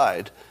other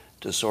side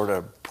to sort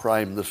of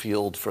prime the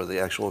field for the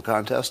actual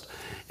contest.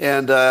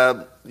 And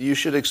you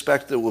should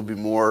expect there will be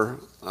more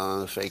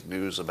fake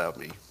news about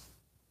me.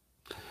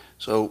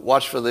 So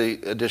watch for the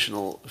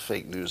additional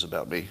fake news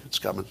about me. It's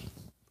coming.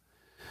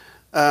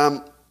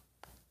 And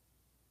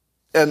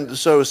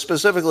so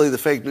specifically the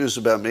fake news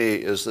about me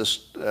is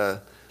this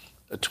a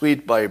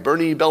tweet by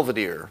Bernie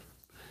Belvedere.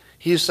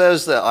 He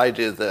says that I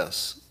did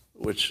this,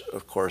 which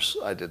of course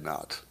I did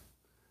not.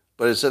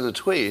 But it's in a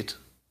tweet,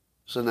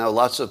 so now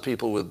lots of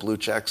people with blue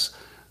checks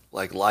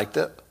liked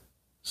it.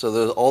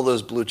 So all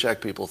those blue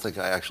check people think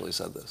I actually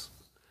said this.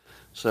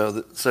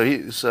 So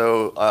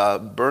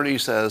Bernie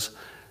says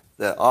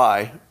that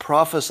I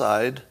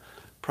prophesied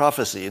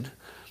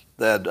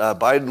that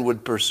Biden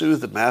would pursue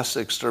the mass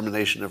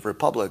extermination of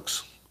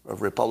Republicans.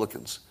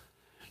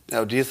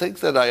 Now, do you think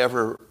that I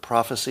ever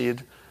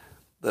prophesied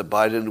that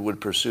Biden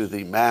would pursue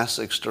the mass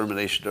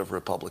extermination of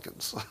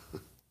Republicans?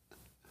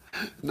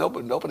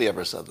 Nobody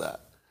ever said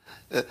that.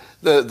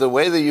 The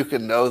way that you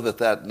can know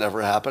that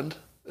never happened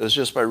is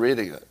just by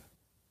reading it.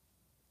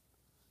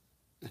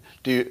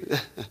 Do you?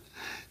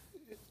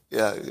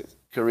 Yeah,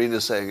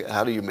 Karina's saying,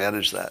 how do you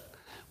manage that?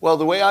 Well,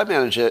 the way I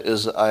manage it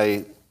is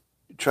I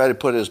try to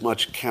put as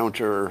much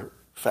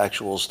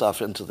counterfactual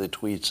stuff into the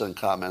tweets and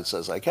comments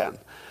as I can.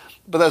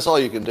 But that's all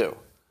you can do.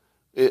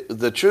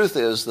 The truth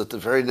is that the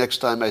very next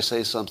time I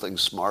say something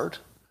smart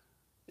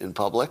in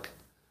public,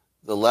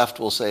 the left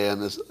will say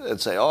and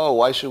say, oh,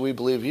 why should we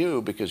believe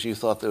you? Because you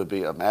thought there would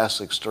be a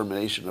mass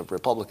extermination of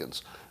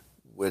Republicans,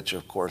 which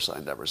of course I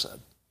never said,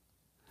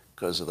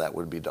 because that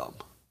would be dumb.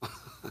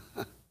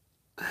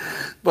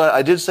 But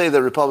I did say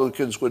that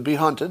Republicans would be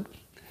hunted,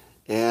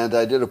 and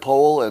I did a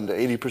poll, and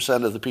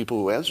 80% of the people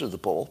who answered the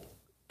poll,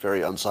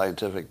 very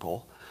unscientific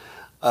poll,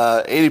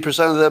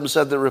 80% of them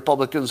said that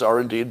Republicans are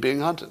indeed being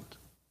hunted.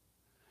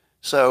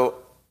 So,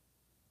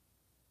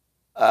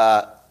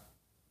 am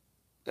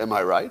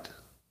I right?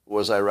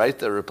 Was I right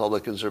that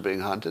Republicans are being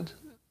hunted?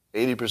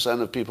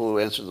 80% of people who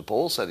answered the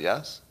poll said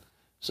yes.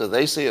 So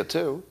they see it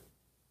too.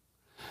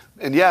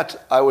 And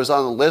yet, I was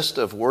on a list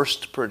of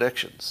worst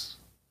predictions.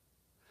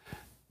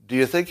 Do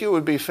you think it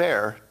would be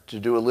fair to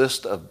do a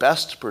list of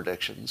best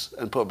predictions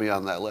and put me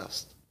on that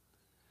list?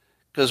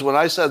 Because when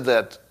I said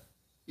that,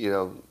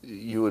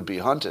 you would be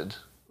hunted,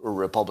 or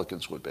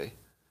Republicans would be,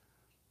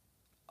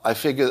 I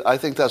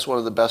think that's one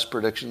of the best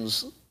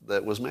predictions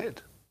that was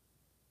made.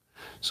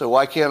 So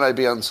why can't I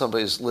be on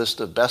somebody's list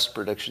of best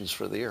predictions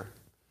for the year?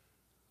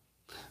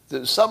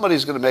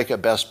 Somebody's going to make a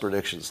best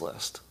predictions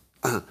list,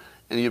 and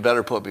you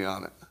better put me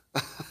on it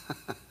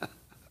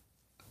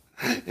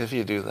if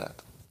you do that.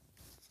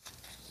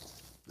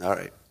 All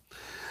right.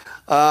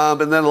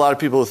 And then a lot of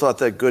people thought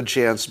that good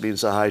chance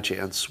means a high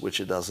chance, which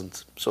it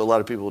doesn't. So a lot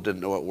of people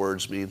didn't know what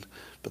words mean,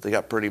 but they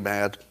got pretty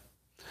mad.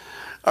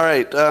 All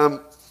right.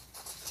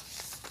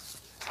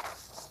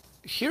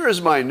 Here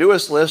is my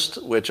newest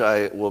list, which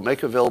I will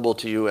make available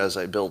to you as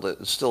I build it.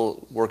 It's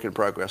still work in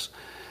progress.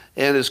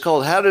 And it's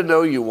called How to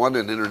Know You Won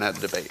an Internet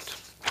Debate.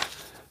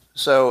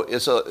 So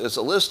it's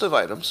a list of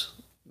items,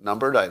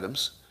 numbered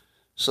items,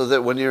 so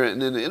that when you're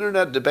in an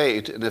internet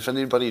debate, and if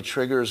anybody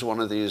triggers one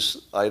of these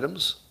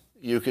items,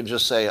 you can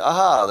just say,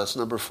 aha, that's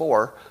number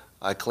 4,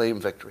 I claim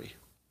victory.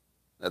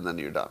 And then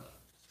you're done.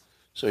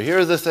 So here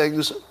are the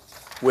things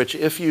which,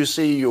 if you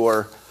see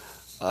your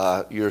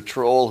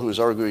troll who's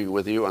arguing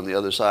with you on the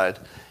other side,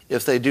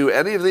 if they do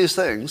any of these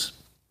things,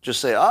 just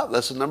say,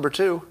 that's a number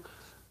 2,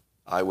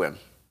 I win.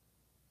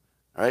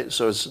 All right,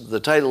 so the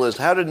title is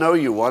How to Know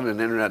You Won an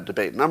Internet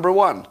Debate. Number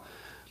 1,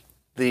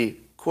 the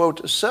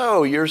quote,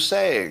 so you're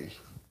saying.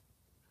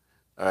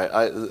 All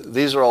right,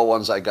 these are all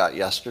ones I got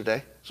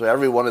yesterday. So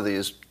every one of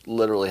these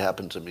literally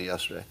happened to me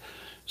yesterday.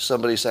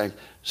 Somebody saying,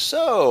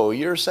 so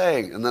you're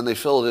saying, and then they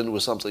fill it in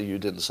with something you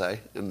didn't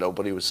say, and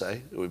nobody would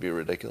say. It would be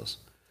ridiculous.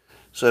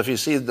 So if you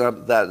see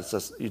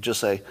that, you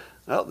just say,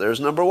 oh, there's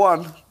number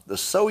 1, the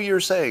so you're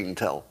saying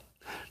tell.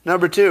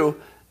 Number 2,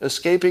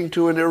 escaping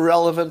to an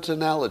irrelevant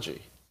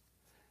analogy.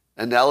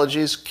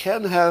 Analogies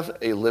can have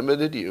a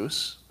limited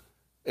use,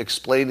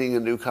 explaining a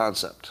new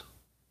concept.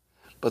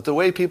 But the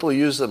way people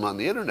use them on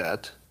the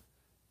internet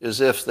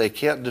is if they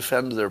can't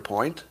defend their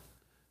point,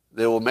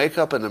 they will make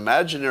up an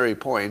imaginary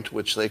point,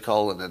 which they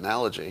call an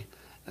analogy,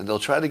 and they'll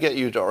try to get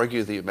you to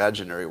argue the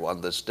imaginary one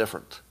that's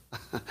different.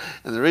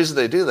 And the reason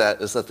they do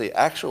that is that the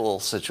actual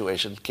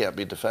situation can't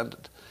be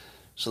defended.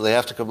 So they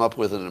have to come up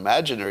with an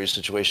imaginary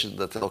situation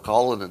that they'll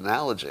call an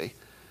analogy and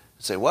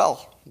say,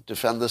 well,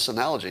 defend this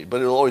analogy.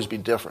 But it'll always be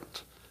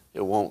different.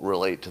 It won't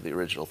relate to the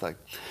original thing.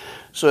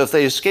 So if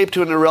they escape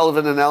to an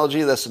irrelevant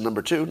analogy, that's the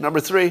number 2. Number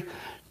 3,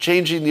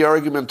 changing the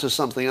argument to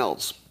something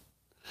else.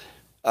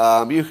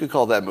 You could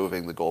call that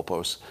moving the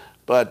goalposts.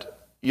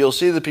 But you'll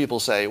see the people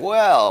say,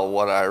 well,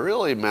 what I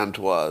really meant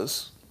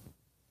was,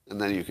 and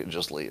then you can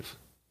just leave,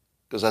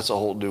 because that's a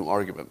whole new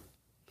argument.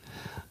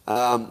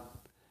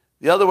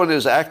 The other one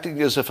is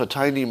acting as if a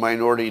tiny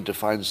minority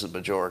defines the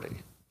majority.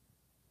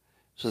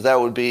 So that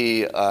would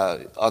be,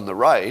 on the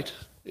right,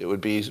 it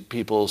would be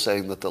people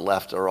saying that the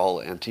left are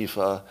all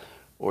Antifa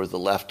or the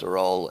left are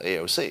all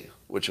AOC,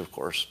 which of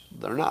course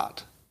they're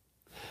not.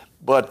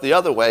 But the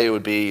other way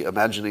would be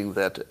imagining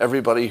that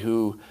everybody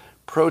who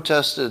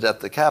protested at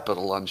the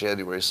Capitol on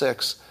January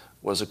 6th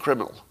was a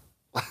criminal.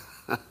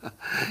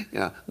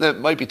 Yeah, they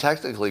might be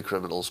technically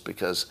criminals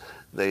because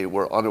they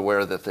were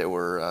unaware that they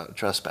were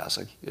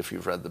trespassing, if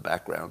you've read the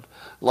background.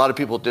 A lot of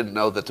people didn't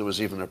know that there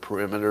was even a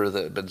perimeter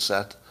that had been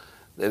set.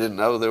 They didn't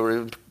know they were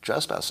even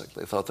trespassing.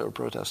 They thought they were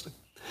protesting.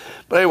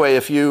 But anyway,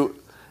 if you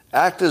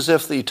act as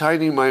if the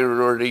tiny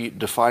minority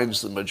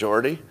defines the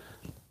majority,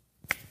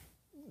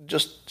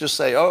 just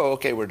say, oh,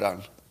 okay, we're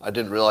done. I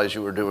didn't realize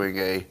you were doing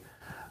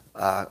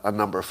a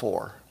number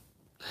 4.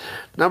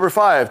 Number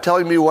 5,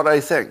 telling me what I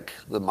think,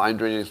 the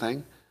mind reading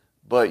thing.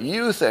 But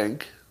you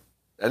think,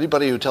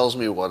 anybody who tells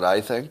me what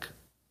I think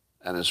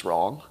and is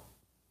wrong,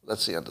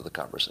 that's the end of the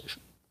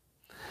conversation.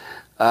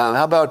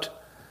 How about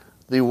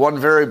the one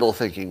variable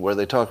thinking, where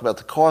they talk about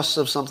the costs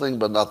of something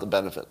but not the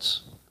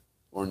benefits,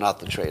 or not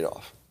the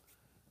trade-off?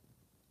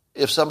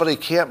 If somebody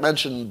can't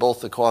mention both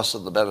the costs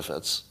and the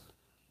benefits,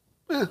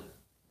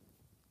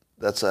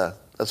 that's a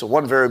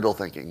one variable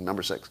thinking,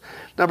 number 6.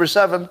 Number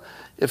 7,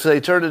 if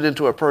they turn it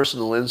into a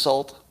personal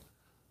insult,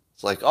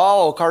 it's like,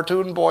 oh,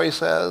 cartoon boy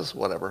says,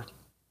 whatever.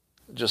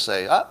 Just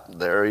say,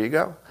 there you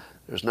go.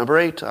 There's number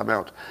 8, I'm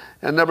out.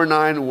 And number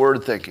 9,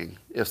 word thinking.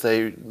 If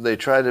they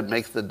try to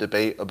make the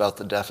debate about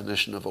the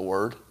definition of a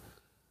word,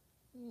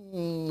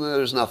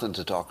 there's nothing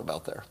to talk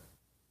about there.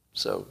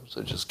 So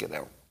just get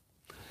out.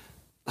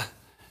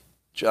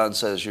 John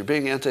says, you're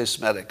being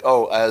anti-Semitic.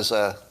 Oh,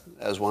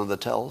 as one of the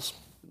tells?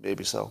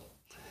 Maybe so.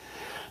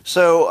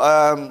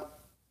 So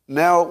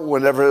now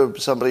whenever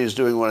somebody is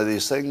doing one of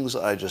these things,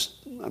 I'm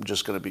just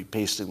going to be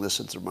pasting this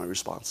into my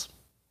response.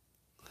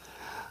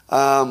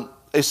 A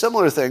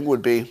similar thing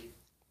would be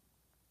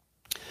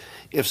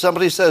if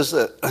somebody says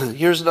that,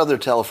 here's another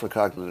tell for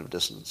cognitive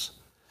dissonance.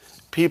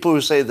 People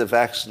who say the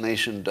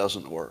vaccination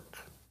doesn't work.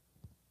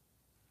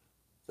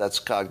 That's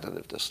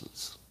cognitive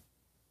dissonance.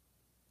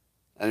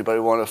 Anybody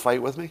want to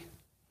fight with me?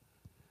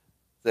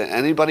 That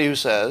anybody who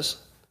says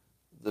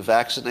the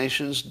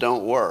vaccinations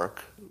don't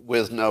work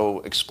with no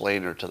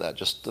explainer to that,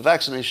 just the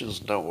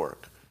vaccinations don't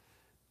work,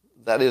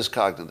 that is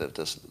cognitive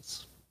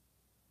dissonance.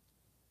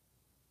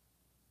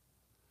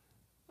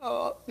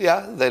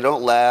 Yeah, they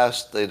don't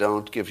last, they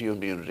don't give you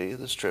immunity,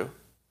 that's true.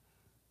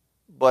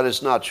 But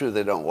it's not true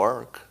they don't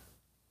work.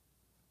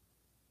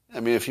 I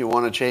mean, if you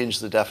want to change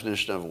the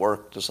definition of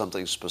work to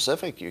something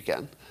specific, you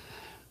can.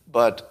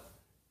 But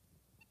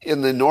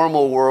in the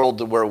normal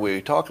world where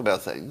we talk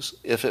about things,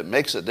 if it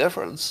makes a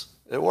difference,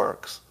 it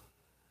works.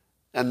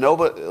 And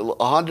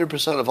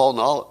 100% of all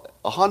knowledge,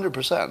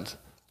 100%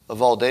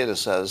 of all data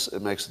says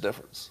it makes a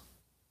difference.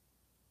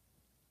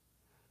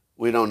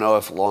 We don't know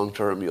if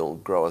long-term you'll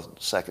grow a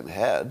second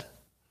head,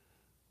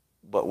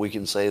 but we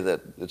can say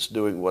that it's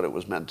doing what it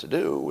was meant to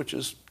do, which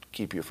is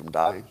keep you from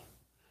dying.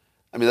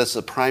 I mean, that's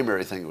the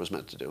primary thing it was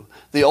meant to do.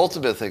 The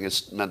ultimate thing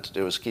it's meant to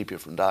do is keep you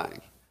from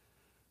dying.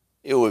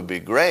 It would be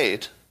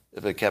great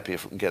if it kept you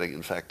from getting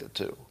infected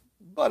too,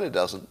 but it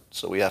doesn't,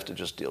 so we have to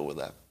just deal with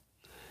that.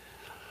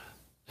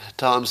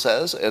 Tom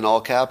says, in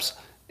all caps,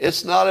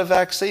 it's not a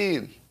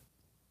vaccine.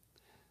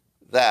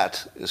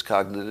 That is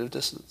cognitive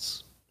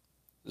dissonance.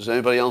 Is there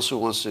anybody else who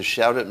wants to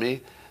shout at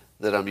me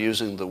that I'm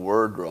using the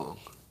word wrong?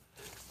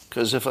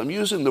 Because if I'm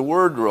using the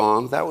word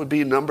wrong, that would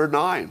be number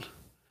 9.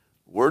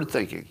 Word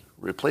thinking,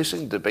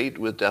 replacing debate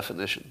with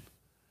definition.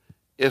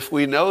 If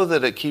we know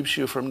that it keeps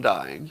you from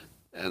dying,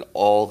 and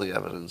all the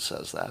evidence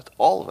says that,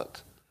 all of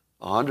it,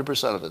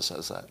 100% of it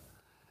says that,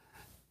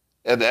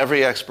 and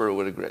every expert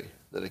would agree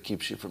that it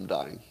keeps you from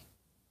dying.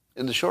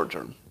 In the short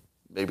term,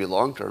 maybe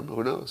long term,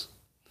 who knows?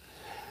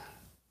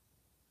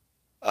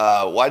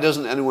 Why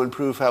doesn't anyone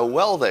prove how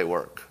well they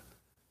work?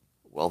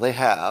 Well, they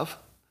have,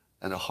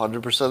 and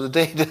 100% of the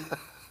data.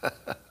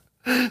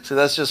 So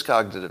that's just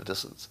cognitive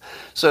dissonance.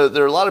 So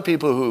there are a lot of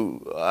people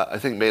who I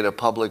think made a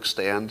public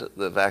stand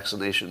that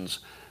vaccinations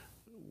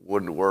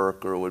wouldn't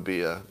work or would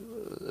be a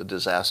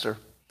disaster.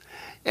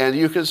 And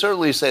you can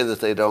certainly say that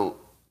they don't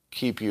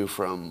keep you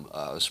from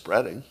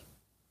spreading.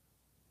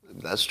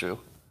 That's true,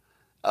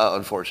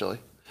 unfortunately.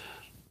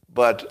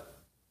 But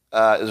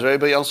is there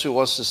anybody else who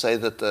wants to say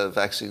that the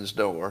vaccines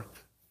don't work?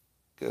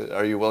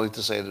 Are you willing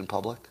to say it in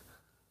public?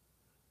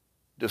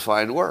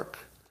 Define work.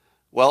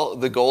 Well,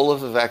 the goal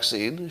of a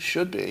vaccine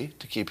should be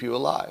to keep you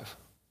alive.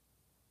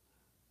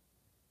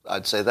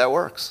 I'd say that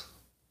works.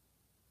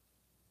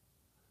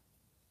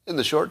 In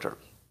the short term.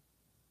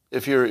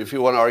 If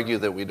you want to argue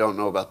that we don't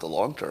know about the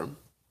long term,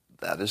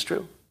 that is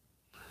true.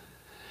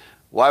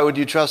 Why would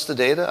you trust the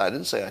data? I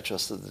didn't say I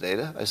trusted the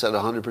data. I said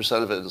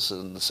 100% of it is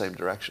in the same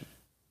direction.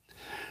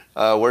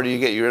 Where do you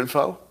get your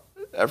info?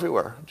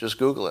 everywhere. Just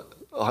Google it.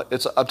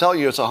 I'm telling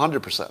you, it's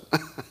 100%.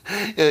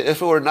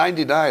 If it were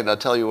 99,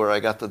 I'd tell you where I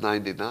got the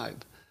 99.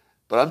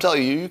 But I'm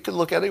telling you, you can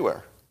look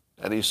anywhere.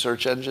 Any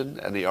search engine,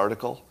 any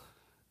article.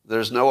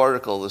 There's no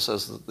article that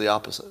says the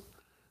opposite,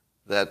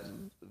 that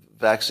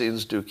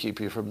vaccines do keep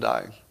you from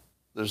dying.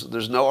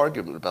 There's no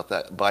argument about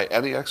that by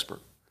any expert.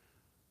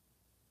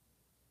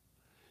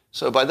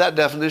 So by that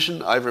definition,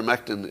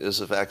 ivermectin is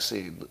a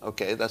vaccine.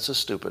 Okay, that's a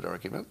stupid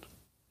argument.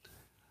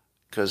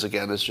 Because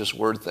again, it's just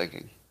word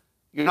thinking.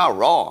 You're not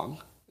wrong.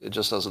 It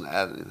just doesn't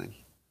add anything.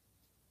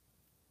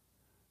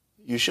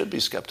 You should be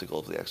skeptical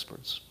of the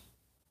experts.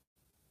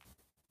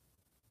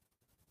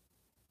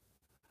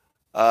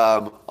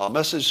 I'll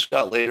message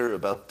Scott later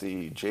about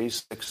the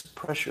J6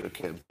 pressure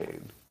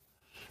campaign.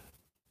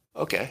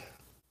 Okay.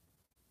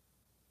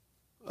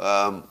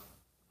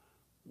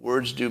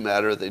 Words do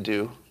matter, they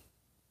do.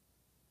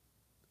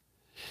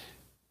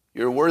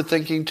 You're word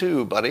thinking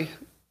too, buddy.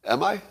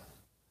 Am I?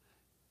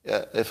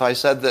 Yeah, if I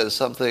said that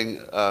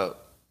something,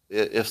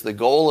 if the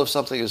goal of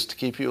something is to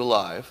keep you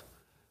alive,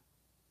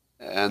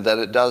 and that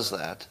it does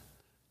that,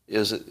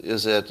 is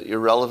it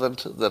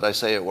irrelevant that I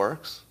say it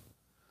works?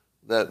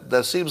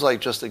 That seems like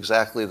just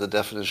exactly the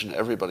definition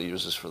everybody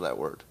uses for that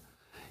word.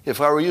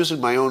 If I were using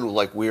my own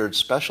like weird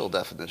special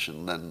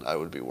definition, then I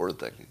would be word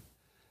thinking.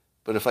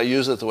 But if I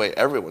use it the way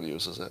everyone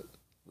uses it,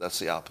 that's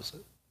the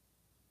opposite.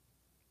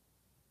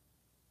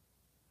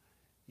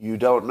 You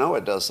don't know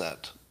it does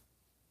that.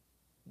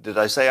 Did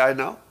I say I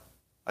know?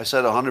 I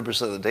said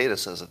 100% of the data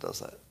says it does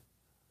that.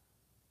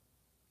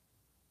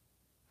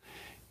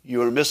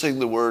 You are missing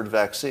the word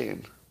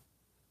vaccine.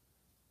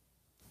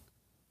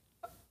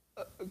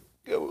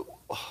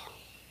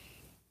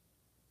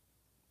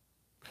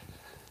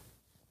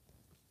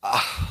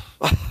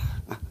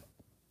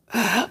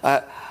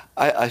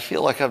 I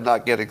feel like I'm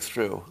not getting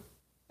through.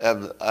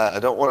 And I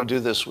don't want to do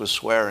this with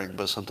swearing,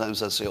 but sometimes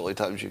that's the only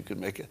times you can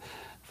make a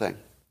thing.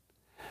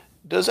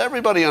 Does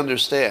everybody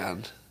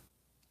understand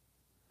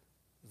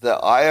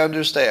that I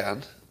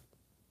understand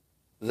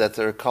that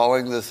they're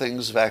calling the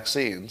things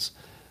vaccines,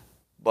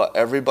 but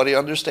everybody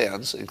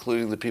understands,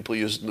 including the people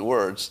using the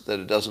words, that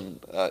it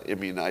doesn't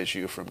immunize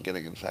you from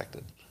getting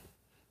infected?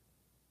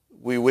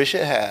 We wish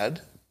it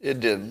had. It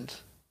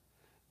didn't.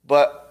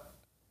 But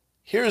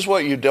here's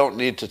what you don't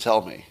need to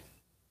tell me.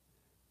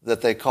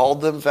 That they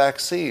called them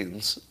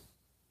vaccines,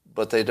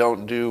 but they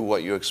don't do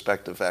what you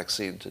expect a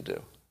vaccine to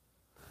do.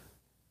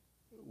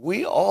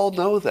 We all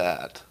know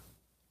that.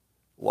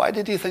 Why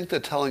did you think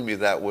that telling me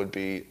that would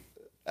be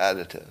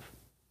additive?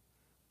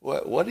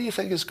 What do you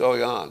think is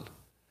going on?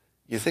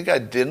 You think I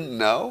didn't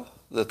know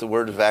that the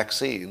word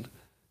vaccine,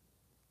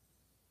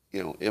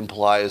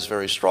 implies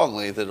very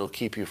strongly that it'll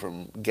keep you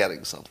from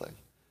getting something,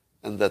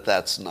 and that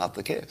that's not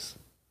the case?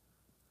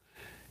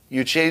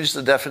 You changed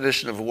the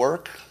definition of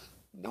work?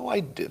 No,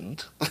 I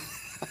didn't.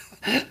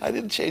 I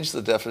didn't change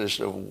the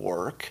definition of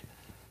work.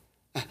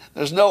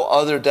 There's no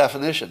other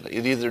definition.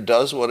 It either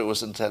does what it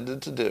was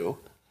intended to do,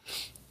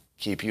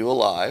 keep you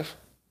alive,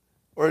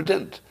 or it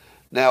didn't.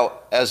 Now,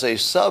 as a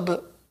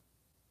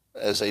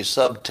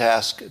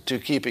subtask to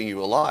keeping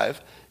you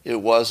alive,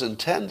 it was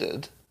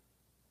intended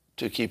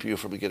to keep you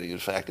from getting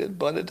infected,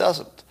 but it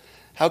doesn't.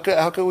 How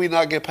can we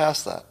not get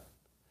past that?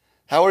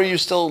 How are you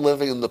still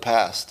living in the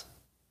past?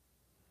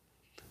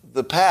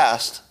 The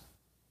past,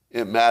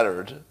 it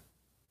mattered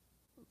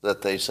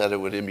that they said it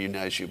would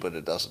immunize you, but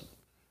it doesn't.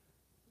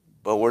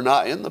 But we're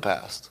not in the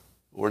past.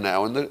 We're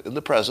now in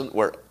the present,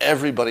 where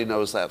everybody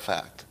knows that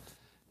fact.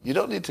 You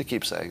don't need to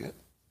keep saying it.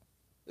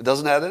 It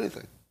doesn't add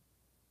anything.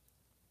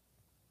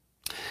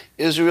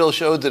 Israel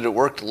showed that it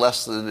worked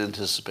less than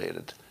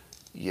anticipated.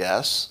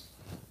 Yes,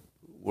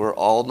 we're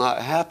all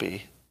not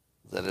happy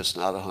that it's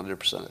not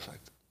 100%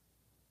 effective.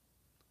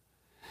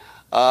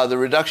 The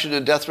reduction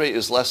in death rate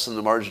is less than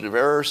the margin of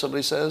error,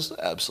 somebody says.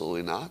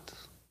 Absolutely not.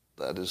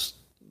 There's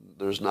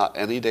not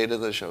any data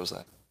that shows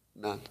that.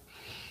 None.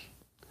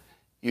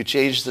 You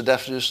changed the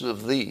definition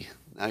of the.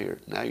 Now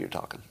you're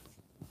talking.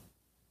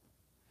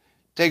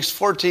 Takes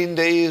 14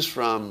 days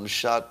from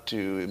shot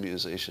to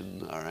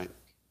immunization. All right.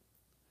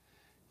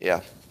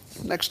 Yeah.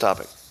 Next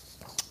topic.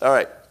 All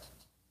right.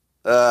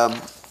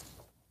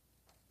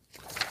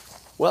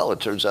 Well,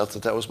 it turns out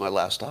that was my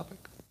last topic.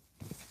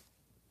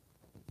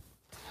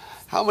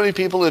 How many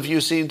people have you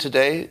seen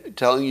today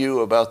telling you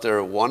about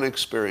their one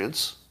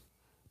experience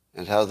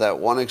and how that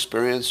one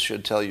experience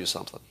should tell you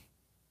something?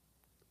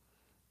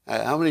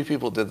 How many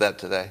people did that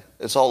today?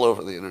 It's all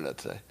over the internet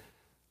today.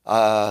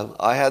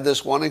 I had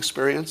this one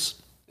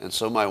experience, and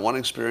so my one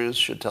experience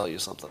should tell you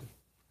something.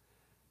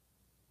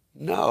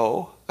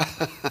 No.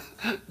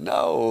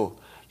 No,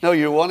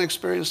 your one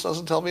experience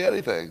doesn't tell me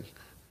anything.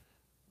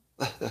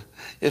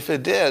 If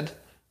it did,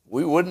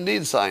 we wouldn't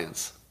need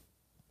science.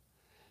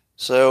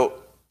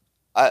 So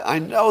I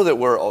know that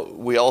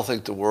we all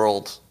think the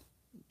world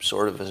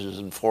sort of is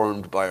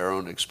informed by our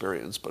own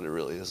experience, but it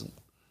really isn't.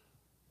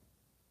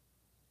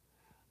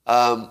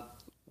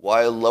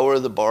 Why lower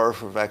the bar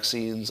for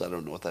vaccines? I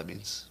don't know what that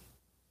means.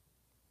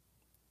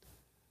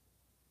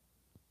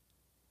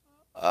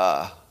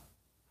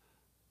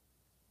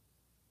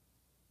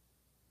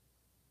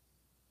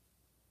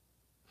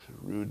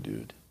 Rude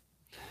dude.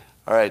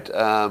 All right.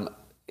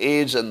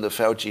 AIDS and the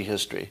Fauci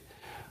history.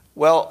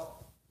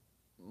 Well,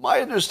 my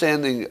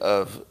understanding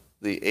of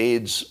the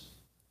AIDS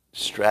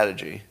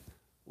strategy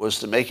was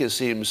to make it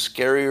seem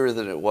scarier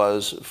than it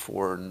was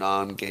for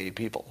non-gay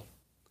people.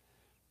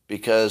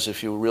 Because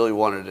if you really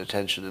wanted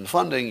attention and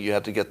funding, you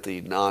had to get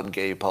the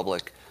non-gay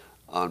public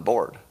on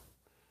board.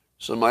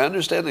 So my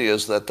understanding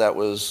is that that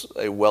was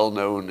a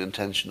well-known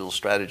intentional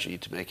strategy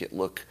to make it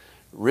look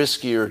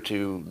riskier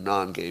to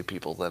non-gay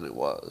people than it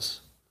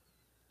was.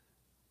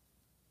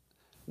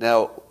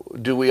 Now,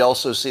 do we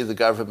also see the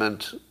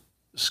government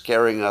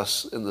scaring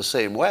us in the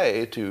same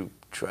way to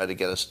try to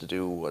get us to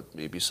do what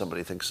maybe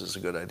somebody thinks is a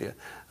good idea?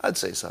 I'd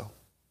say so.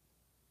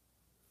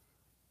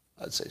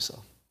 I'd say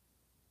so.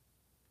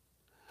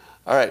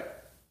 All right.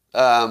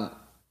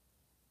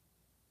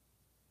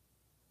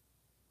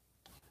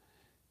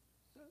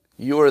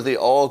 You are the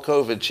all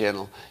COVID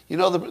channel. You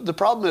know, the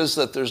problem is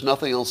that there's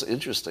nothing else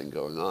interesting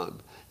going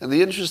on. And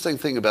the interesting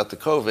thing about the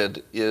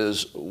COVID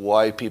is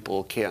why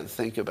people can't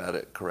think about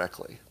it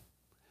correctly.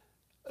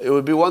 It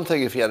would be one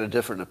thing if you had a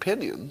different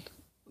opinion.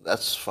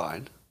 That's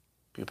fine.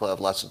 People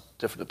have lots of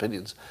different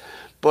opinions.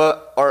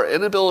 But our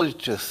inability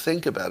to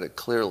think about it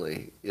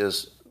clearly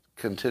is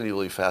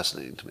continually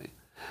fascinating to me.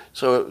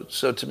 So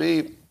to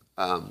me,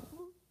 I'll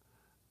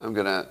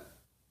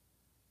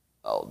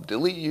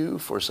delete you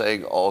for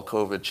saying all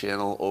COVID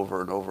channel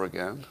over and over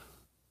again.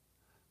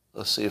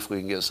 Let's see if we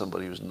can get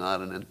somebody who's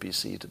not an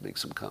NPC to make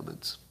some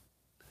comments.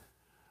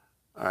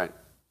 All right.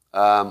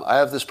 I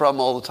have this problem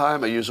all the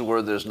time. I use a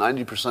word that is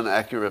 90%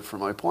 accurate for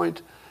my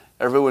point.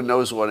 Everyone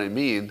knows what I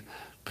mean,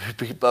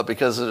 but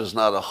because it is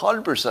not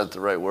 100% the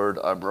right word,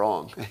 I'm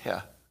wrong.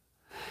 Yeah.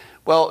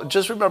 Well,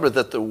 just remember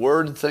that the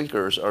word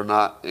thinkers are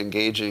not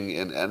engaging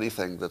in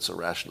anything that's a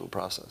rational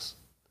process.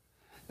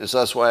 And so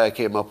that's why I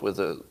came up with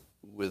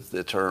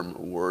the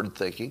term word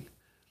thinking,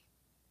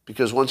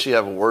 because once you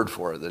have a word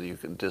for it, then you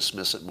can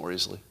dismiss it more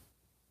easily.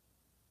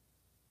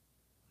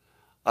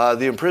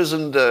 The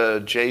imprisoned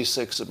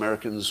J6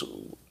 Americans,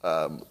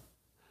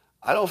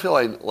 I don't feel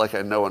like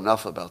I know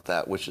enough about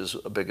that, which is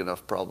a big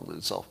enough problem in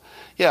itself.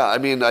 Yeah, I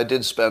mean, I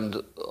did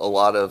spend a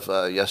lot of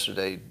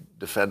yesterday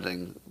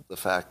defending the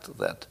fact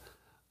that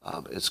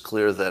it's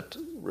clear that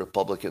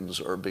Republicans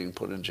are being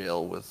put in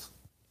jail with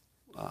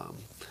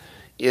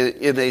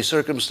in a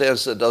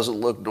circumstance that doesn't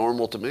look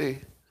normal to me.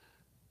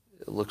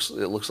 It looks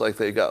like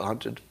they got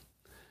hunted.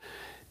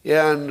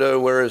 Yeah, and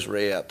where is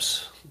Ray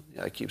Epps?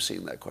 Yeah, I keep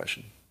seeing that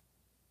question.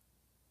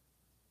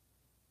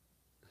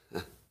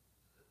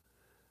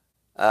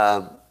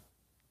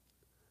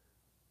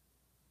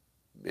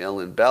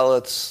 Mail-in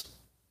ballots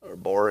are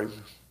boring.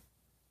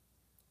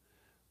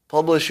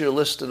 Publish your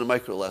list in a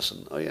micro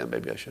lesson. Oh yeah,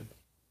 maybe I should.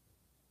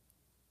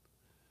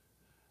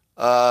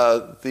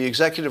 The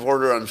executive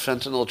order on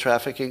fentanyl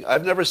trafficking,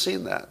 I've never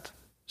seen that.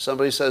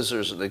 Somebody says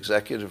there's an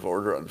executive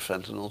order on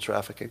fentanyl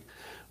trafficking.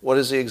 What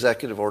does the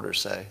executive order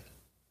say?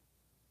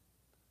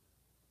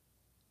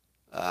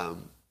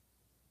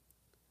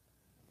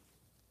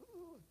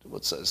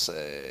 What's that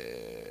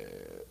say?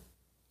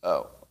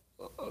 Oh,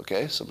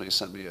 okay. Somebody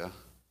sent me a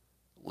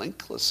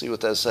link. Let's see what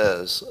that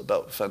says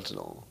about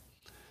fentanyl.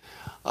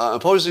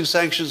 Imposing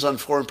sanctions on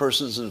foreign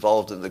persons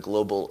involved in the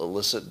global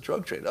illicit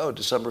drug trade. Oh,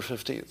 December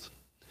 15th.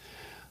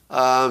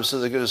 So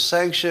they're going to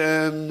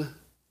sanction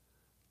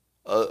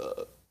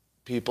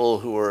people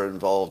who are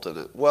involved in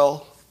it.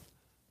 Well,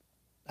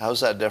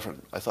 how's that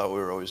different? I thought we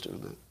were always doing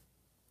that.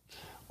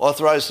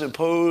 Authorized to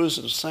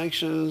impose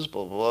sanctions,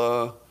 blah,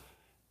 blah,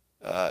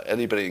 blah.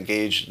 Anybody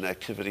engaged in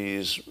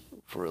activities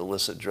for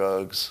illicit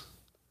drugs.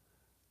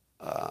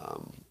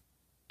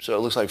 So it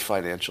looks like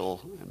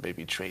financial and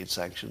maybe trade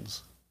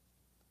sanctions.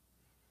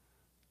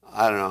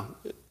 I don't know.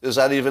 Is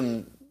that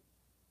even...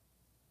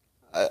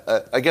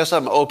 I guess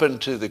I'm open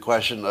to the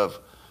question of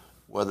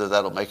whether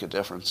that'll make a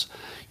difference.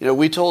 You know,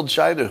 we told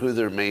China who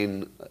their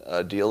main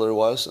dealer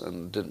was,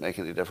 and it didn't make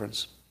any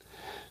difference.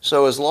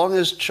 So as long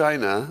as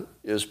China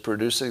is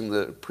producing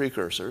the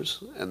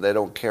precursors, and they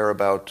don't care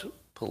about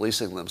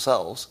policing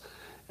themselves,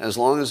 and as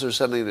long as they're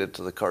sending it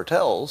to the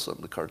cartels,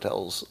 and the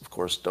cartels, of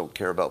course, don't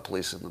care about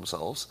policing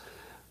themselves,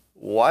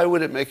 why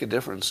would it make a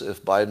difference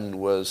if Biden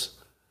was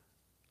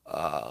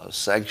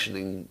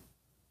sanctioning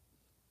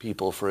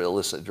people for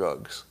illicit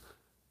drugs?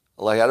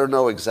 Like, I don't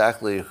know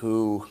exactly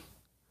who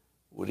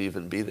would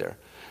even be there.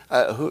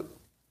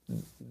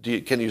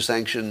 Can you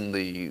sanction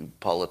the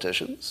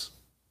politicians?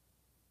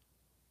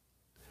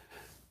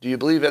 Do you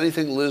believe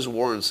anything Liz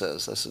Warren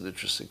says? That's an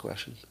interesting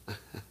question.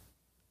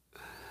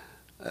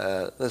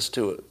 That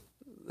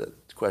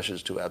question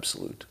is too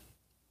absolute.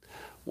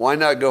 Why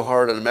not go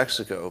hard on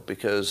Mexico?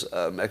 Because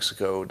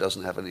Mexico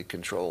doesn't have any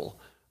control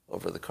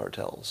over the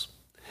cartels.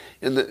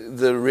 And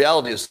the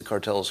reality is the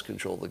cartels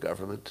control the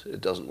government. It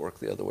doesn't work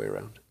the other way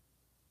around.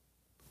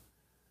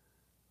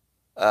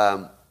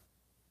 I'm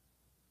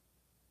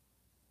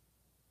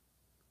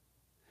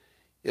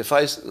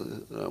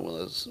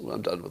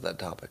done with that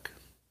topic.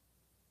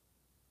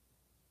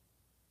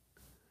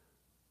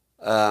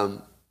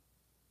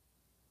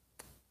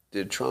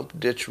 Did Trump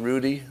ditch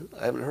Rudy?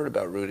 I haven't heard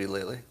about Rudy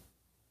lately.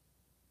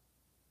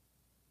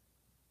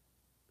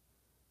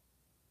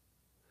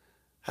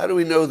 How do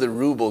we know the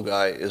Ruble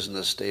guy isn't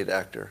a state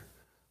actor?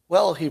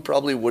 Well, he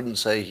probably wouldn't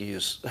say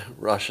he's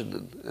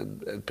Russian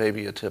and pay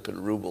me a tip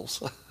in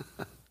rubles.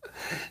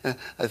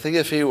 I think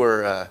if he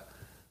were,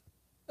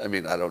 I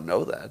don't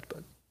know that,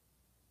 but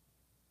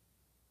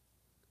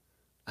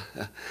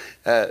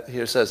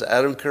here it says,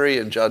 Adam Curry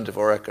and John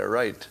Dvorak are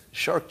right.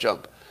 Shark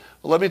jump.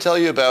 Well, let me tell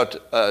you about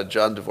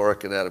John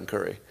Dvorak and Adam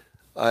Curry.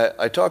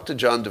 I talked to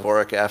John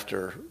Dvorak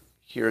after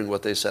hearing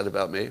what they said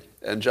about me,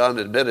 and John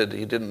admitted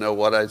he didn't know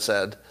what I'd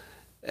said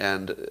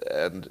and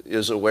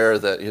is aware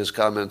that his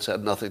comments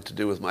had nothing to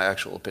do with my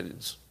actual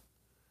opinions.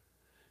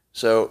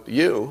 So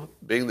you,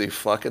 being the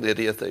fucking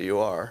idiot that you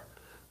are,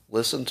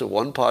 listened to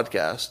one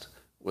podcast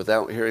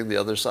without hearing the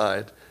other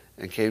side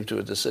and came to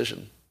a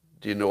decision.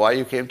 Do you know why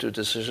you came to a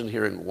decision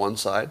hearing one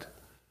side?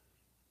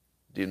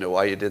 Do you know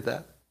why you did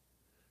that?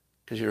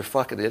 Because you're a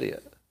fucking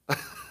idiot.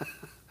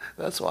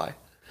 That's why.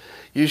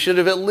 You should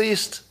have at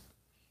least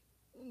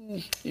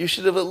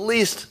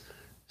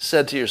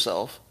said to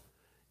yourself,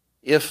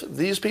 if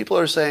these people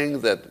are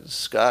saying that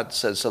Scott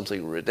said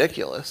something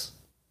ridiculous,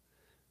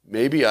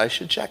 maybe I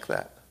should check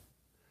that.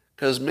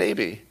 Because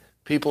maybe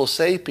people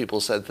said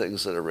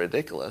things that are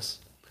ridiculous,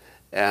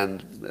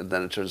 and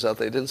then it turns out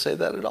they didn't say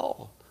that at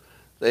all.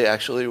 They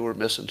actually were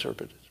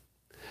misinterpreted.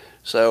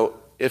 So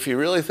if you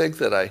really think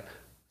that I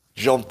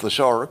jumped the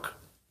shark,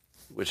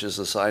 which is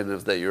a sign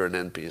of that you're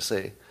an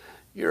NPC,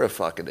 you're a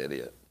fucking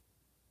idiot.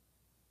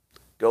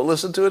 Go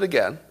listen to it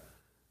again,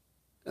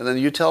 and then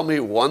you tell me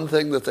one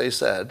thing that they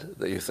said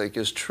that you think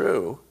is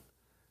true,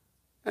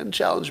 and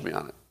challenge me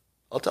on it.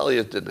 I'll tell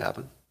you it didn't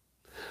happen.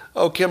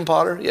 Oh, Kim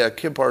Potter? Yeah,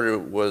 Kim Potter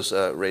was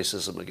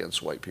racism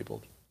against white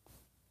people.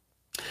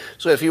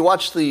 So if you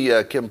watch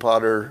the Kim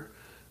Potter,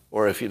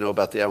 or if you know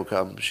about the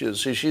outcome,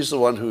 she's the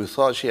one who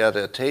thought she had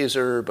a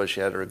taser, but she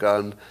had her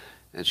gun,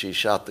 and she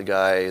shot the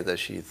guy that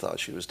she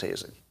thought she was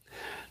tasing.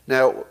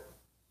 Now,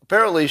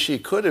 apparently she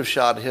could have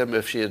shot him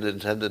if she had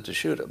intended to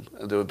shoot him,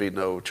 and there would be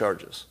no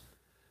charges,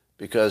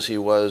 because he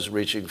was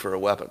reaching for a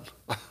weapon.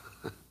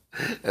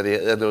 and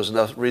there was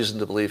enough reason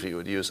to believe he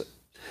would use it.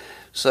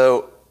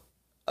 So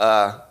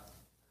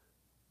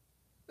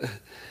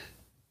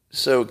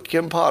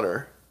Kim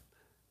Potter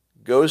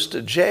goes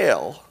to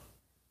jail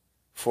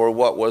for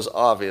what was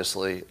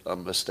obviously a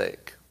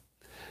mistake.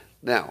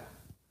 Now,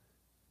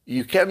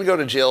 you can go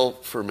to jail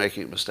for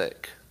making a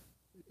mistake.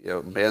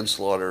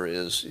 Manslaughter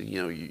is,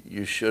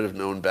 you should have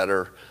known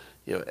better.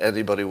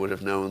 Anybody would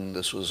have known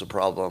this was a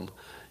problem.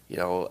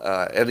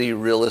 Any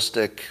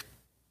realistic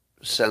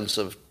sense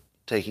of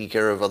taking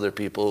care of other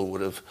people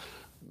would have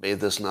made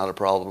this not a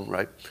problem,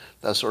 right?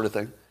 That sort of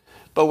thing.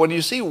 But when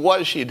you see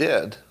what she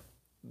did,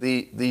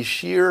 the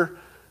sheer,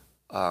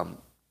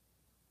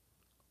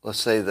 let's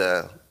say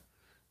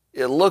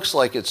it looks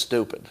like it's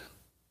stupid,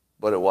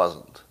 but it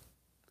wasn't.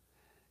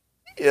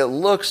 It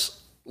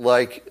looks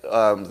like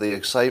the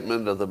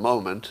excitement of the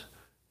moment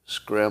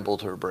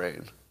scrambled her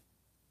brain.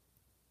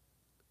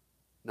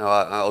 No,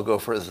 I'll go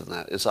further than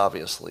that. It's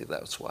obviously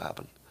that's what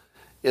happened.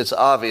 It's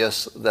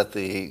obvious that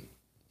the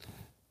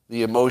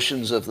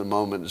emotions of the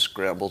moment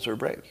scrambled her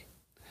brain.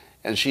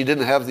 And she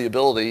didn't have the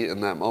ability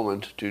in that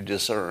moment to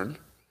discern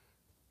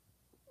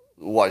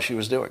what she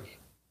was doing.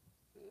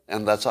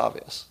 And that's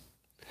obvious.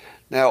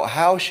 Now,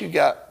 how she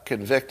got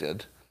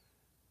convicted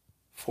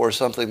for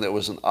something that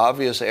was an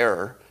obvious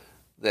error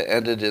that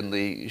ended in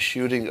the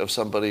shooting of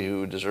somebody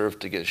who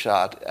deserved to get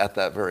shot at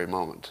that very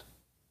moment.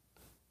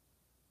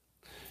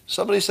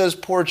 Somebody says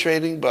poor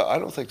training, but I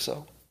don't think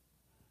so.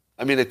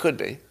 It could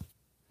be.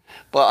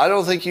 But I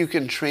don't think you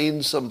can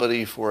train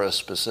somebody for a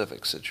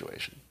specific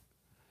situation.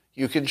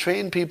 You can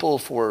train people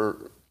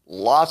for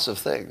lots of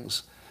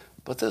things,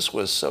 but this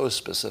was so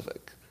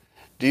specific.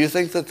 Do you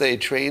think that they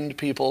trained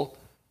people?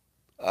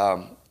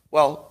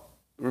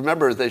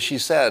 Remember that she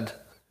said,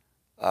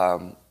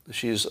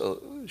 she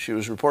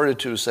was reported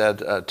to have said,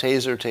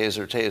 taser,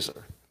 taser,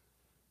 taser,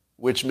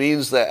 which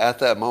means that at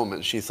that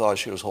moment she thought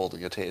she was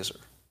holding a taser.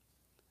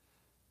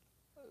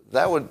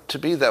 That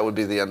would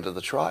be the end of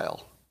the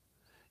trial.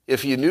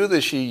 If you knew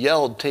that she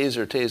yelled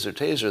taser, taser,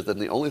 taser, then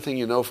the only thing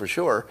you know for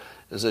sure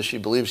is that she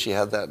believes she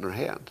had that in her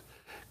hand.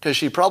 Because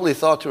she probably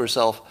thought to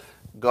herself,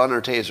 gun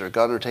or taser,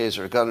 gun or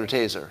taser, gun or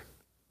taser.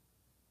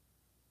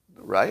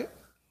 Right?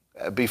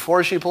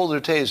 Before she pulled her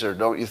taser,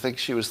 don't you think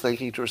she was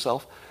thinking to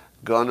herself,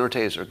 gun or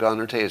taser, gun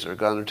or taser,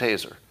 gun or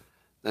taser?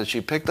 Then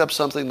she picked up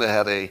something that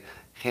had a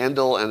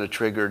handle and a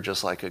trigger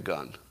just like a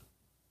gun,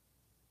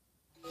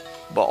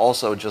 but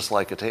also just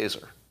like a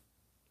taser.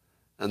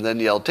 And then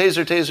yelled,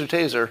 taser, taser,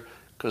 taser,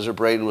 because her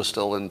brain was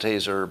still in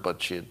taser,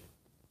 but she had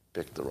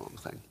picked the wrong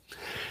thing.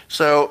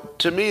 So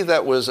to me,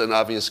 that was an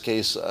obvious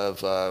case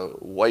of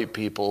white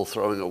people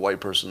throwing a white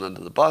person under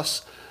the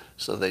bus,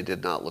 so they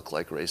did not look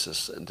like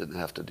racists and didn't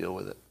have to deal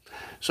with it.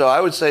 So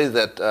I would say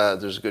that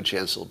there's a good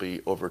chance it'll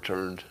be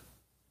overturned.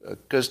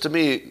 Because to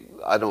me,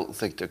 I don't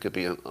think there could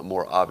be a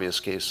more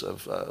obvious case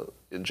of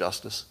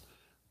injustice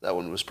That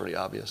one was pretty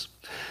obvious.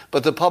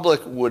 But the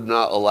public would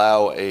not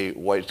allow a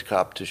white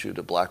cop to shoot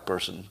a black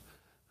person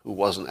who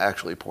wasn't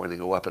actually pointing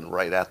a weapon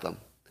right at them.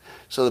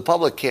 So the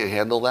public can't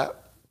handle that.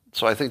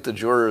 So I think the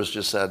jurors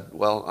just said,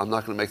 well, I'm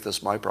not going to make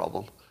this my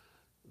problem.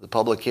 The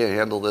public can't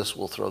handle this.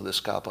 We'll throw this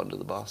cop under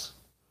the bus.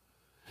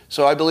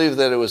 So I believe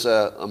that it was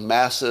a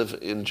massive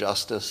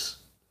injustice,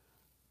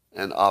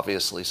 and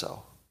obviously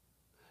so.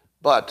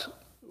 But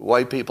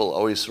white people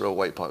always throw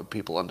white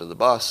people under the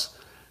bus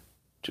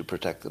to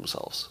protect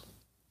themselves.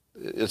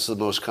 It's the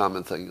most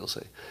common thing you'll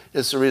see.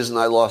 It's the reason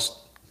I lost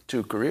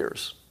 2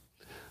 careers.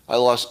 I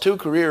lost 2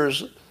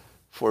 careers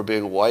for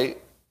being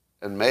white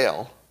and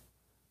male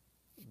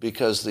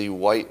because the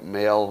white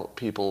male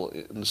people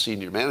in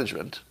senior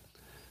management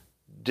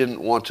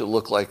didn't want to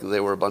look like they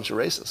were a bunch of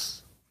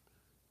racists.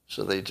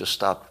 So they just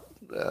stopped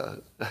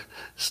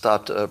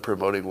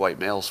promoting white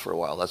males for a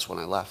while. That's when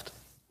I left.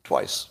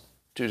 Twice.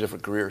 2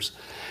 different careers.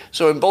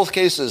 So in both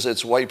cases,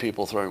 it's white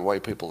people throwing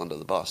white people under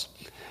the bus.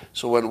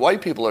 So when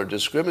white people are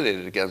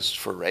discriminated against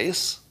for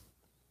race,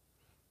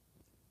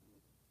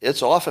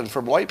 it's often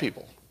from white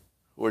people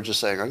who are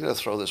just saying, I'm going to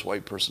throw this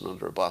white person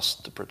under a bus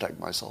to protect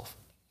myself.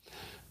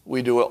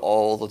 We do it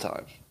all the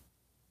time.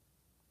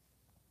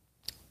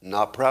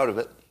 Not proud of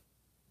it.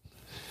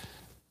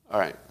 All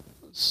right,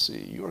 let's see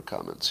your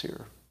comments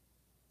here.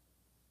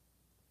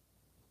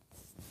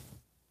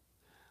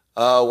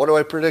 What do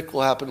I predict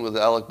will happen with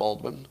Alec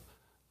Baldwin?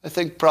 I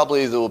think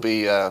probably there will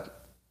be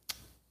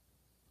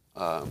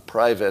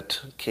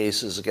private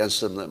cases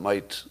against him that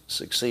might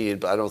succeed,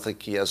 but I don't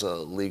think he has a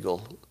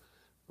legal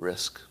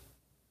risk.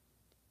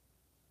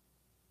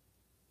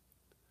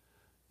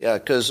 Yeah,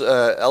 because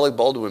Alec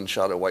Baldwin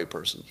shot a white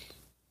person.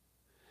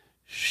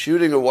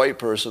 Shooting a white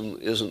person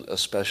isn't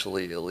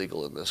especially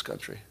illegal in this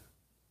country,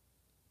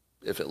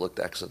 if it looked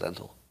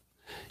accidental.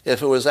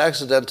 If it was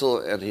accidental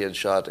and he had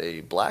shot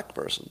a black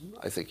person,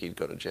 I think he'd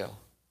go to jail.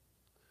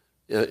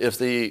 If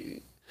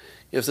the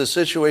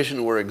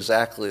situation were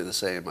exactly the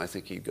same, I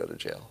think he'd go to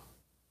jail.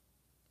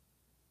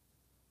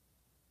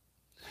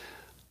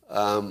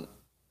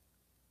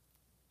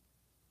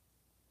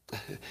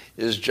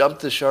 Is jump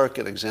the shark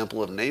an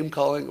example of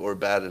name-calling or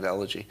bad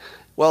analogy?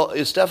 Well,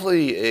 it's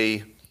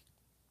definitely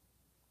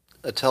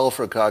a tell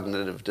for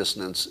cognitive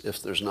dissonance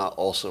if there's not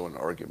also an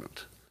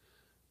argument.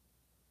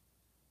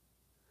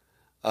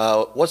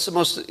 What's the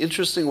most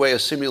interesting way a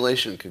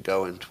simulation could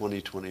go in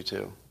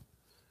 2022?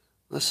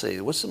 Let's see.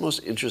 What's the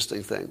most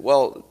interesting thing?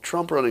 Well,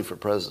 Trump running for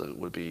president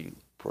would be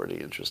pretty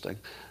interesting.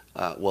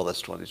 Well,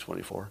 that's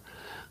 2024.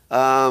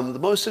 The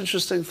most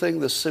interesting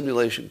thing this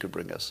simulation could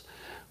bring us.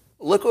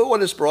 Look at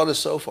what it's brought us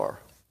so far.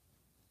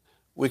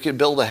 We can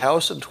build a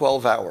house in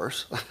 12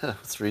 hours,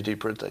 3D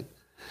printing.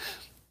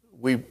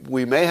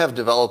 We may have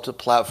developed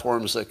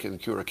platforms that can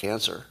cure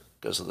cancer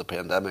because of the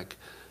pandemic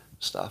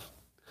stuff.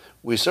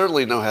 We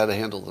certainly know how to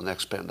handle the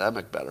next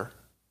pandemic better,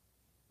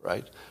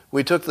 right?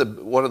 We took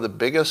one of the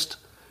biggest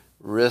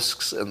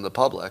risks in the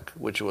public,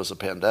 which was a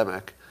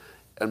pandemic,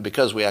 and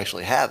because we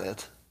actually had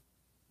it,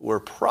 we're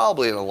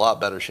probably in a lot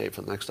better shape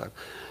for the next time.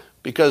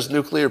 Because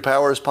nuclear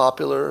power is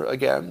popular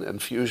again,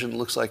 and fusion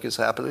looks like it's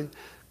happening,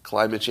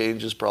 climate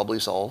change is probably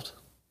solved.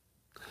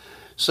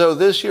 So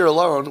this year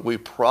alone, we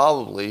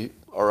probably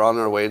are on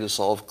our way to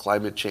solve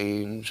climate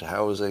change,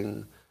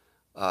 housing,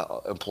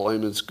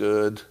 employment's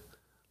good,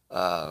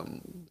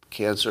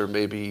 cancer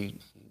may be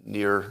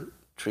near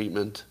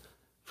treatment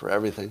for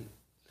everything.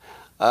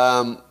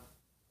 A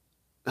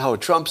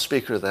Trump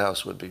Speaker of the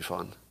House would be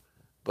fun,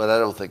 but I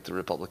don't think the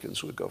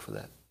Republicans would go for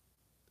that.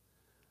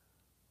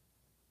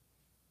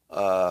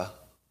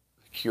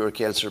 Cure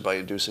cancer by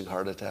inducing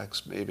heart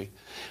attacks, maybe.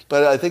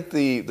 But I think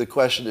the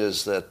question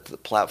is that the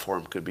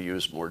platform could be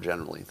used more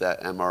generally,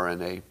 that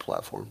mRNA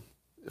platform,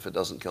 if it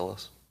doesn't kill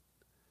us.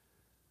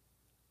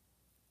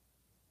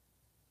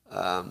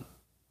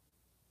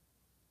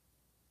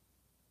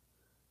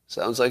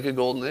 Sounds like a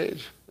golden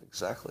age.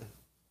 Exactly.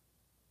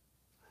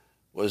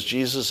 Was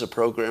Jesus a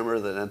programmer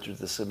that entered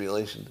the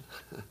simulation?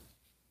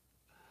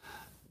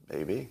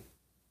 Maybe.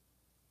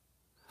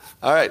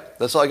 All right,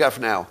 that's all I got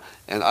for now.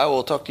 And I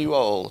will talk to you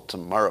all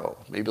tomorrow.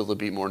 Maybe there'll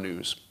be more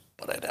news,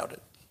 but I doubt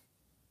it.